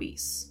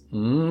zombies.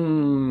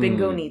 Mm.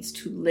 Bingo needs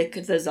to lick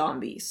the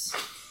zombies.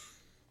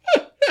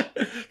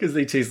 Because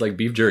they taste like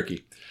beef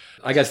jerky.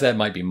 I guess that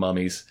might be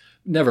mummies.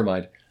 Never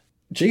mind.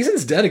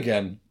 Jason's dead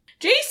again.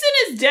 Jason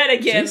is dead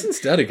again.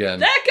 Jason's dead again.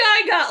 That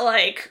guy got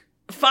like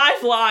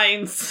 5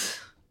 lines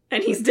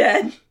and he's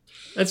dead.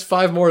 That's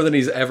 5 more than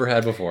he's ever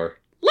had before.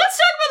 Let's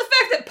talk about the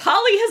fact that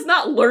Polly has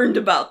not learned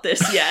about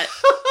this yet.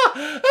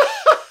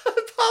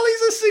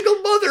 Polly's a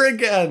single mother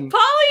again.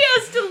 Polly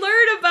has to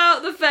learn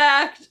about the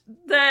fact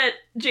that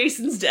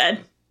Jason's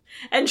dead.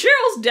 And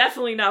Cheryl's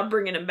definitely not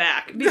bringing him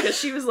back because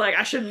she was like,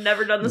 I should have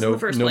never done this in the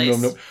first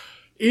place. No.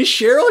 Is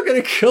Cheryl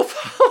gonna kill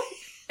Polly?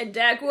 And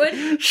Dagwood.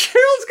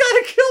 Cheryl's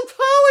gotta kill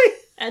Polly!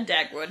 And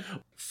Dagwood.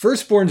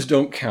 Firstborns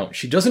don't count.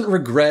 She doesn't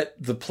regret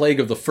the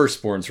plague of the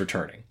firstborns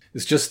returning.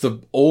 It's just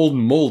the old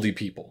moldy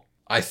people.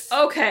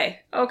 Okay.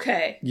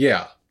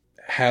 Yeah.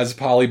 Has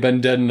Polly been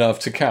dead enough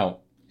to count?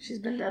 She's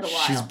been dead a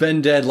while. She's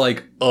been dead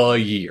like a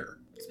year.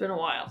 It's been a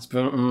while. It's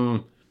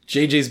been,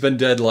 JJ's been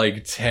dead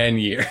like 10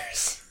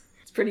 years.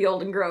 It's pretty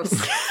old and gross.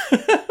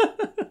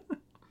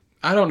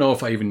 I don't know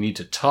if I even need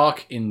to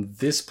talk in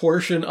this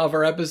portion of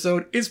our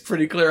episode. It's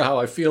pretty clear how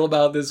I feel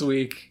about this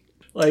week.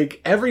 Like,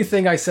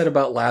 everything I said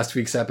about last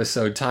week's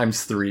episode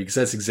times 3, because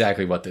that's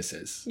exactly what this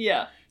is.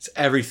 Yeah. It's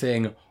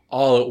everything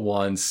all at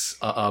once,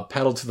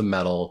 pedal to the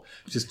metal,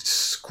 just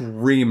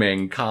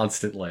screaming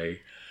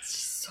constantly. It's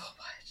just so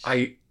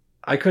much.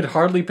 I could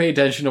hardly pay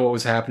attention to what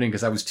was happening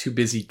because I was too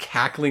busy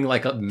cackling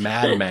like a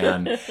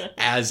madman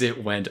as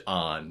it went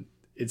on.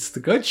 It's the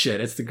good shit.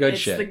 It's the good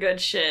shit. It's the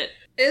good shit.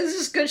 It's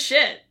just good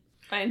shit.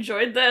 I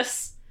enjoyed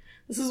this.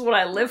 This is what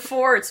I live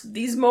for. It's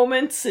these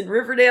moments in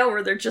Riverdale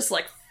where they're just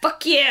like,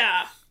 fuck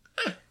yeah!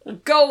 We're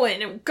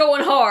going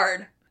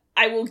hard.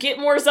 I will get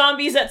more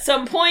zombies at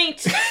some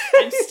point.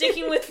 I'm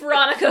sticking with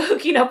Veronica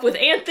hooking up with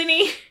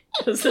Anthony.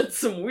 Because it's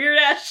some weird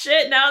ass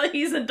shit now that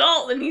he's an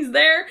adult and he's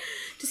there.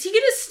 Does he get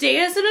to stay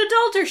as an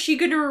adult or is she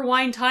going to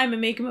rewind time and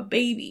make him a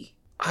baby?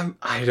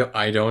 I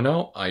don't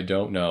know.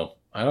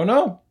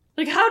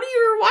 Like, how do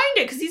you rewind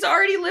it? Because he's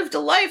already lived a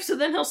life, so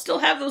then he'll still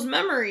have those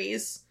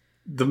memories.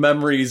 The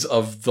memories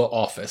of The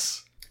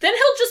Office. Then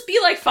he'll just be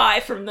like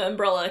 5 from the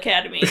Umbrella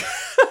Academy.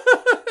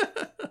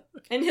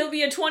 And he'll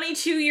be a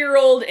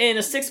 22-year-old in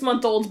a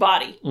 6-month-old's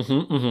body.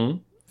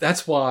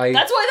 That's why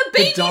the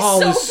baby's the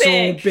doll is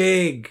big. so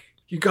big.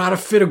 You gotta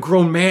fit a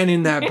grown man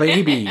in that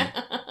baby.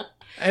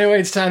 Anyway,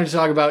 it's time to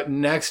talk about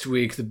next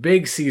week, the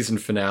big season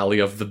finale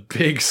of the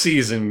big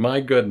season.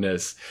 My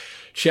goodness.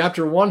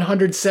 Chapter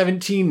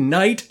 117,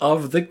 Night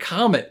of the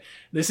Comet.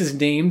 This is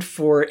named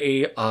for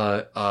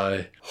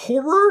a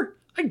horror,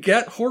 I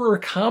get horror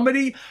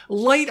comedy,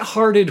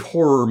 light-hearted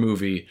horror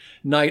movie,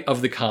 Night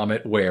of the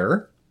Comet,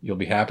 where, you'll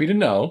be happy to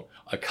know,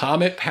 a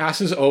comet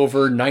passes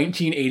over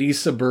 1980s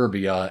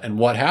suburbia, and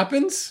what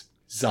happens?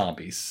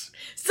 Zombies.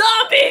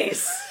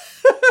 Zombies!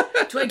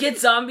 Do I get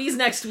zombies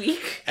next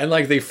week? And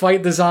like they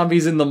fight the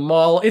zombies in the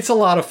mall. It's a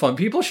lot of fun.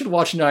 People should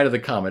watch Night of the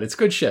Comet. It's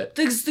good shit.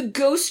 Does the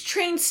ghost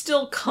train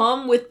still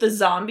come with the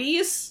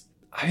zombies?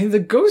 I mean, the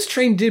ghost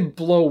train did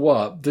blow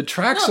up. The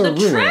tracks are ruined.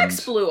 No, the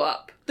tracks blew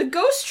up. The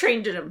ghost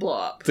train didn't blow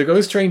up. The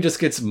ghost train just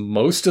gets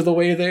most of the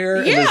way there,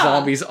 and the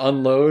zombies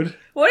unload.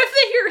 What if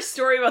they hear a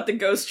story about the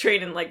ghost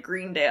train in, like,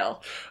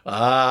 Greendale?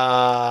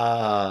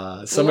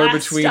 Somewhere Last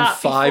between stop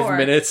 5 before.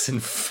 minutes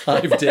and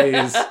 5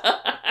 days.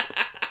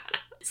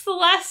 It's the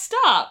last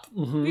stop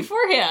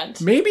beforehand.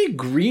 Maybe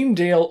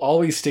Greendale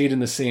always stayed in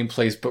the same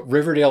place, but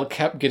Riverdale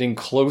kept getting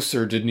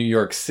closer to New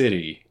York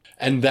City.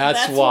 And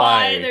that's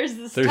why there's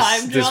this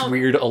time jump.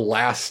 Weird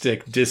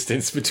elastic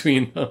distance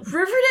between them.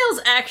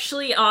 Riverdale's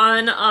actually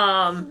on,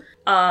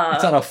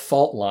 It's on a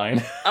fault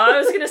line. I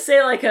was gonna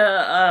say like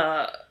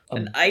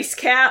an ice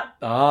cap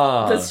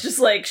that's just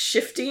like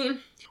shifting.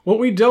 What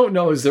we don't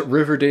know is that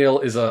Riverdale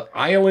is a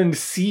island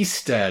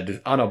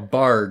seastead on a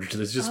barge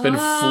that's just been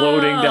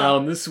floating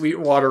down the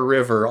Sweetwater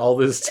River all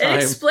this time.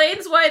 It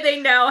explains why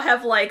they now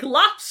have, like,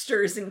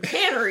 lobsters and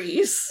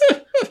canneries.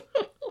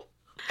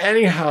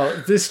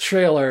 Anyhow, this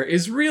trailer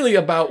is really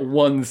about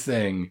one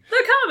thing.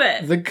 The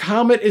comet! The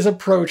comet is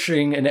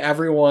approaching and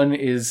everyone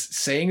is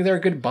saying their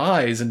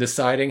goodbyes and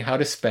deciding how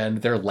to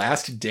spend their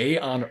last day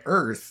on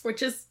Earth.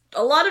 Which is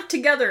a lot of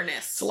togetherness.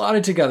 It's a lot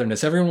of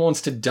togetherness. Everyone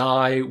wants to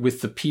die with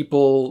the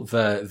people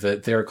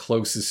that they're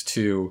closest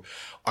to.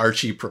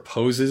 Archie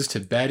proposes to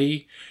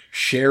Betty.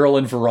 Cheryl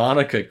and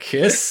Veronica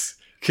kiss.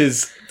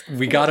 Because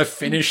we gotta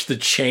finish the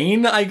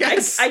chain, I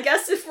guess. I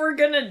guess if we're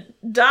gonna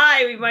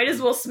die, we might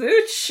as well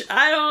smooch.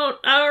 I don't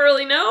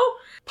really know.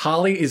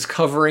 Polly is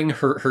covering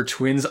her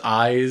twin's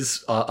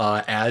eyes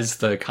as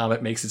the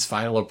comet makes its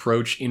final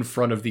approach in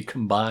front of the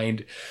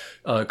combined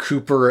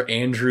Cooper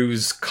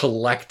Andrews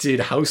collected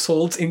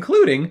households,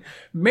 including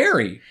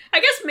Mary.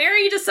 I guess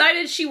Mary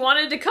decided she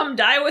wanted to come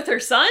die with her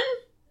son?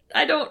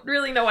 I don't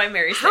really know why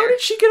Mary's How there.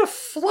 did she get a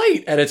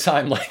flight at a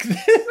time like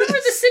this? Remember,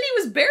 the city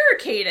was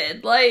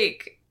barricaded.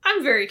 Like,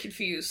 I'm very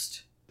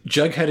confused.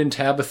 Jughead and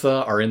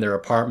Tabitha are in their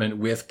apartment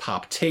with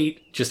Pop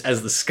Tate, just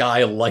as the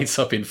sky lights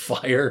up in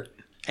fire.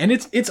 And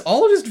it's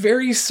all just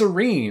very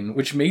serene,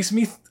 which makes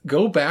me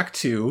go back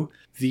to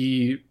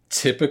the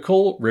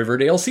typical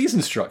Riverdale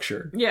season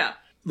structure. Yeah.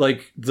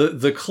 Like,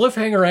 the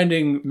cliffhanger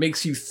ending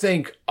makes you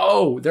think,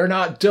 oh, they're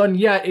not done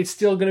yet. It's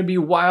still going to be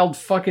wild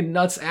fucking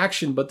nuts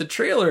action. But the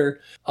trailer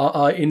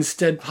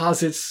instead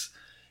posits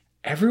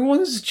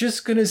everyone's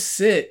just going to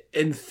sit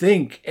and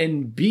think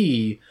and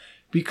be,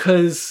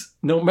 because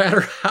no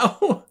matter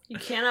how... You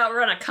can't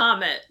outrun a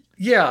comet.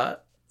 Yeah.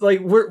 Like,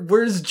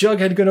 where's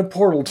Jughead going to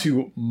portal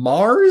to?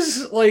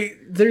 Mars? Like,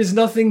 there's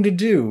nothing to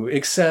do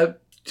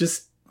except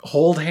just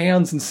hold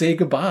hands and say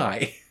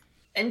goodbye.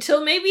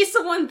 Until maybe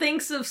someone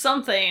thinks of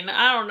something.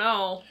 I don't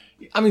know.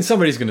 I mean,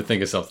 somebody's going to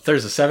think of something.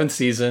 There's a 7th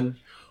season.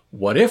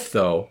 What if,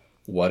 though?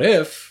 What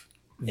if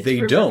they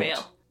don't?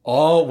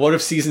 Oh, what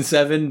if season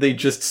 7, they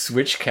just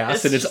switch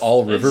cast and it's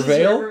all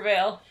Rivervale?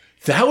 Rivervale.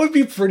 That would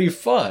be pretty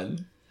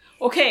fun.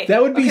 Okay.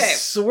 That would be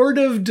sort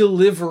of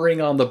delivering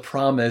on the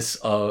promise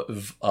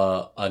of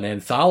an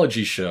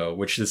anthology show,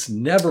 which this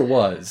never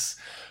was,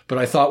 but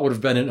I thought would have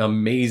been an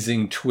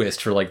amazing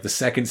twist for, like, the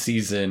 2nd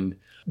season,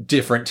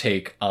 different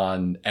take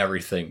on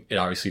everything. It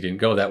obviously didn't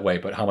go that way,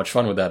 but how much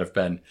fun would that have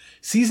been?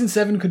 Season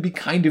 7 could be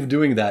kind of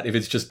doing that if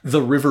it's just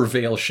the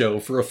Rivervale show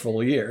for a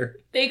full year.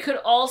 They could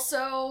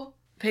also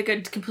pick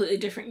a completely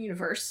different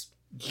universe.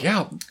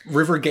 Yeah,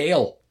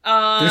 Rivergale.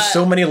 There's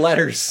so many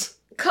letters.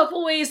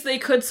 Couple ways they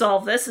could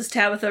solve this is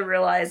Tabitha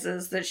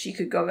realizes that she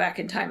could go back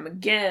in time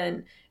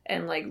again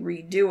and, like,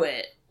 redo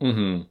it.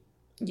 Mm-hmm.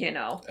 You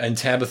know. And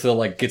Tabitha,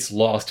 like, gets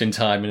lost in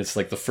time, and it's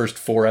like the first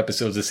 4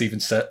 episodes of season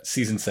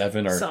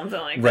 7 are something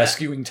like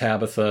rescuing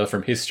Tabitha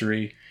from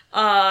history.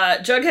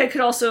 Jughead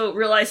could also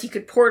realize he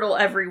could portal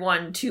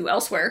everyone to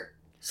elsewhere,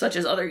 such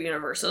as other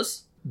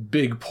universes.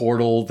 Big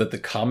portal that the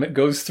comet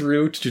goes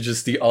through to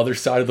just the other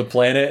side of the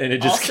planet, and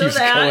it just Also keeps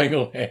going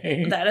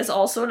away. That is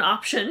also an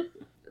option.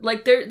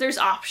 Like, there's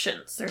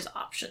options. There's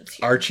options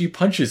here. Archie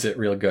punches it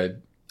real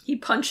good. He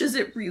punches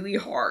it really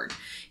hard.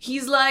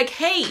 He's like,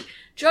 hey,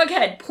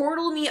 Jughead,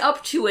 portal me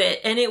up to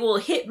it, and it will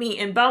hit me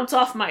and bounce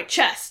off my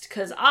chest,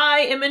 because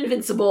I am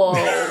invincible.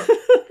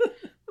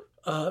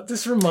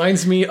 This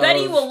reminds me of...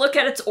 Betty will look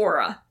at its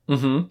aura.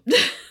 Mm-hmm.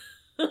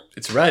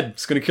 It's red.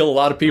 It's going to kill a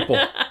lot of people.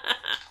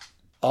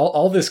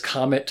 All this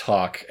comet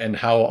talk and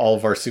how all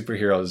of our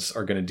superheroes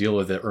are going to deal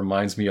with it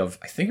reminds me of,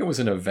 I think it was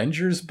an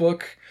Avengers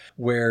book,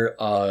 where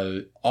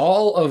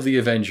all of the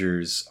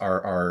Avengers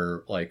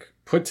are like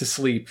put to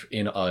sleep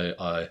in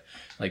a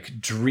like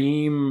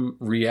dream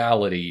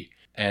reality,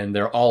 and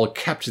they're all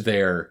kept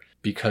there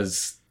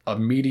because a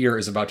meteor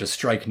is about to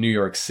strike New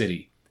York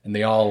City, and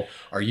they all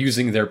are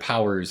using their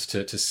powers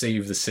to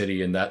save the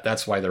city, and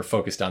that's why they're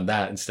focused on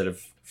that instead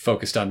of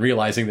focused on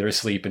realizing they're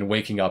asleep and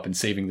waking up and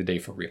saving the day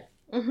for real.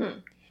 Mm-hmm.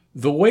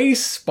 The way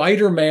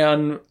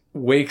Spider-Man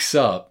wakes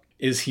up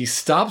is he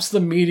stops the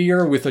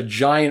meteor with a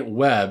giant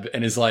web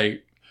and is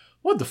like,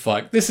 what the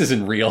fuck? This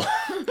isn't real.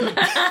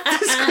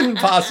 This couldn't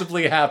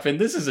possibly happen.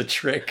 This is a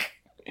trick.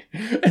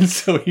 And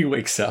so he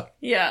wakes up.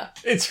 Yeah.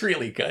 It's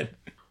really good.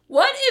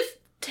 What if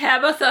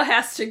Tabitha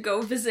has to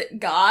go visit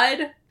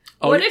God?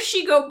 What if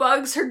she go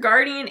bugs her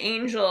guardian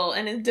angel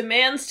and it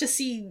demands to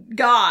see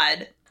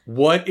God?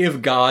 What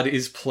if God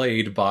is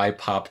played by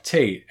Pop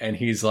Tate and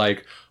he's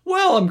like,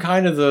 well, I'm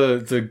kind of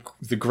the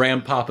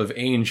grandpop of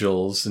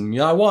angels,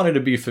 and I wanted to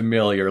be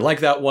familiar. Like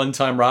that one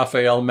time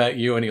Raphael met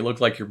you and he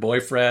looked like your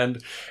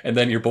boyfriend, and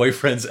then your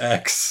boyfriend's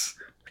ex.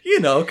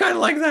 You know, kind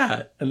of like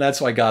that. And that's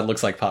why God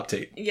looks like Pop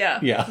Tate. Yeah.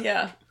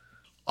 Yeah.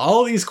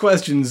 All these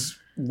questions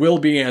will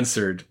be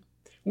answered.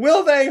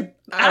 Will they?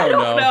 I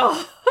don't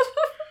know.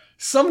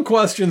 Some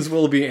questions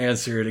will be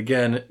answered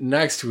again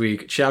next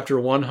week, chapter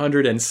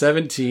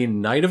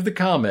 117, Night of the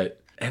Comet.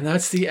 And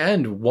that's the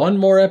end. One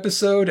more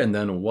episode and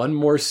then one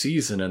more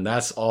season, and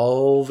that's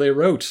all they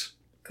wrote.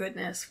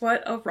 Goodness,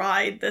 what a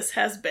ride this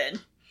has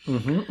been.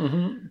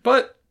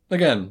 But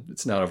again,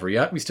 it's not over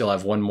yet. We still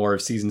have one more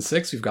of season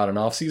 6. We've got an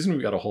off season.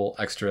 We've got a whole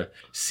extra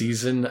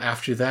season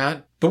after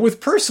that. But with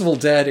Percival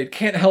dead, it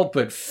can't help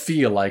but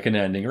feel like an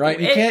ending, right?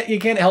 You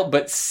can't help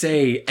but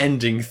say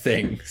ending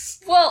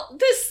things. Well,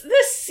 this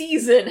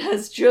season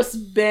has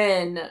just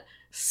been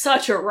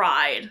such a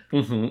ride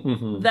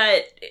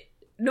that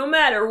no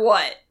matter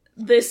what,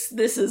 this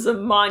is a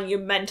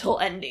monumental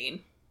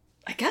ending.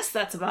 I guess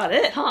that's about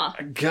it, huh?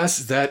 I guess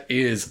that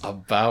is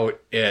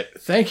about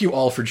it. Thank you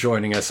all for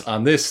joining us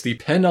on this, the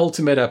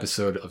penultimate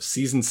episode of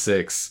Season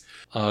 6,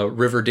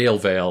 Riverdale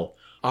Vale.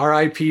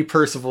 R.I.P.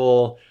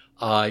 Percival,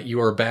 you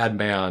are a bad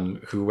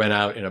man who went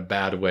out in a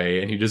bad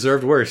way, and he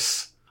deserved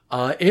worse.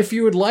 If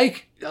you would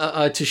like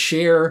to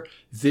share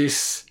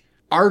this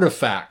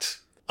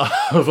artifact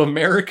of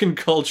American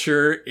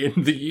culture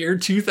in the year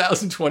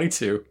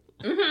 2022,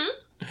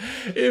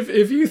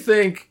 if you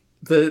think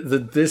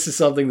that this is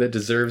something that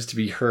deserves to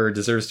be heard,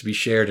 deserves to be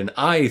shared, and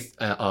I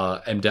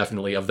am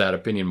definitely of that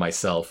opinion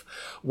myself,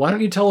 why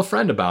don't you tell a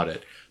friend about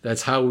it?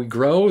 That's how we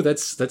grow.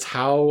 That's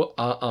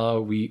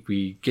how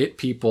we get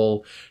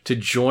people to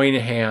join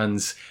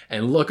hands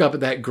and look up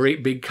at that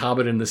great big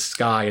comet in the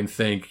sky and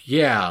think,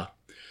 yeah,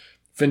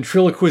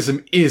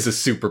 ventriloquism is a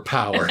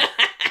superpower.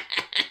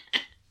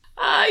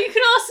 You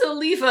can also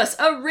leave us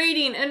a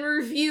rating and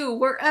review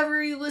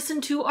wherever you listen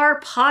to our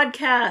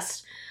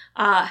podcast.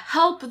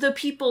 Help the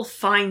people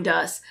find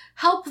us.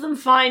 Help them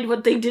find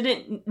what they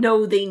didn't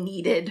know they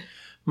needed.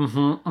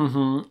 We're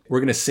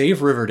going to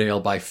save Riverdale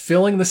by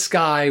filling the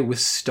sky with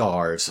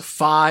stars,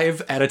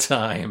 5 at a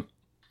time.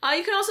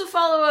 You can also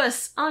follow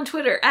us on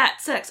Twitter at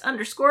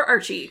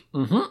 @sex_Archie.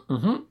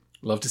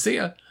 Love to see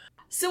ya.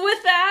 So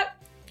with that,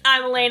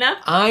 I'm Elena.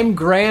 I'm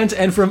Grant,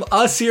 and from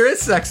us here at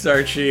Sex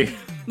Archie,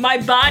 my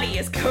body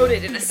is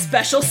coated in a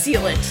special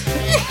sealant.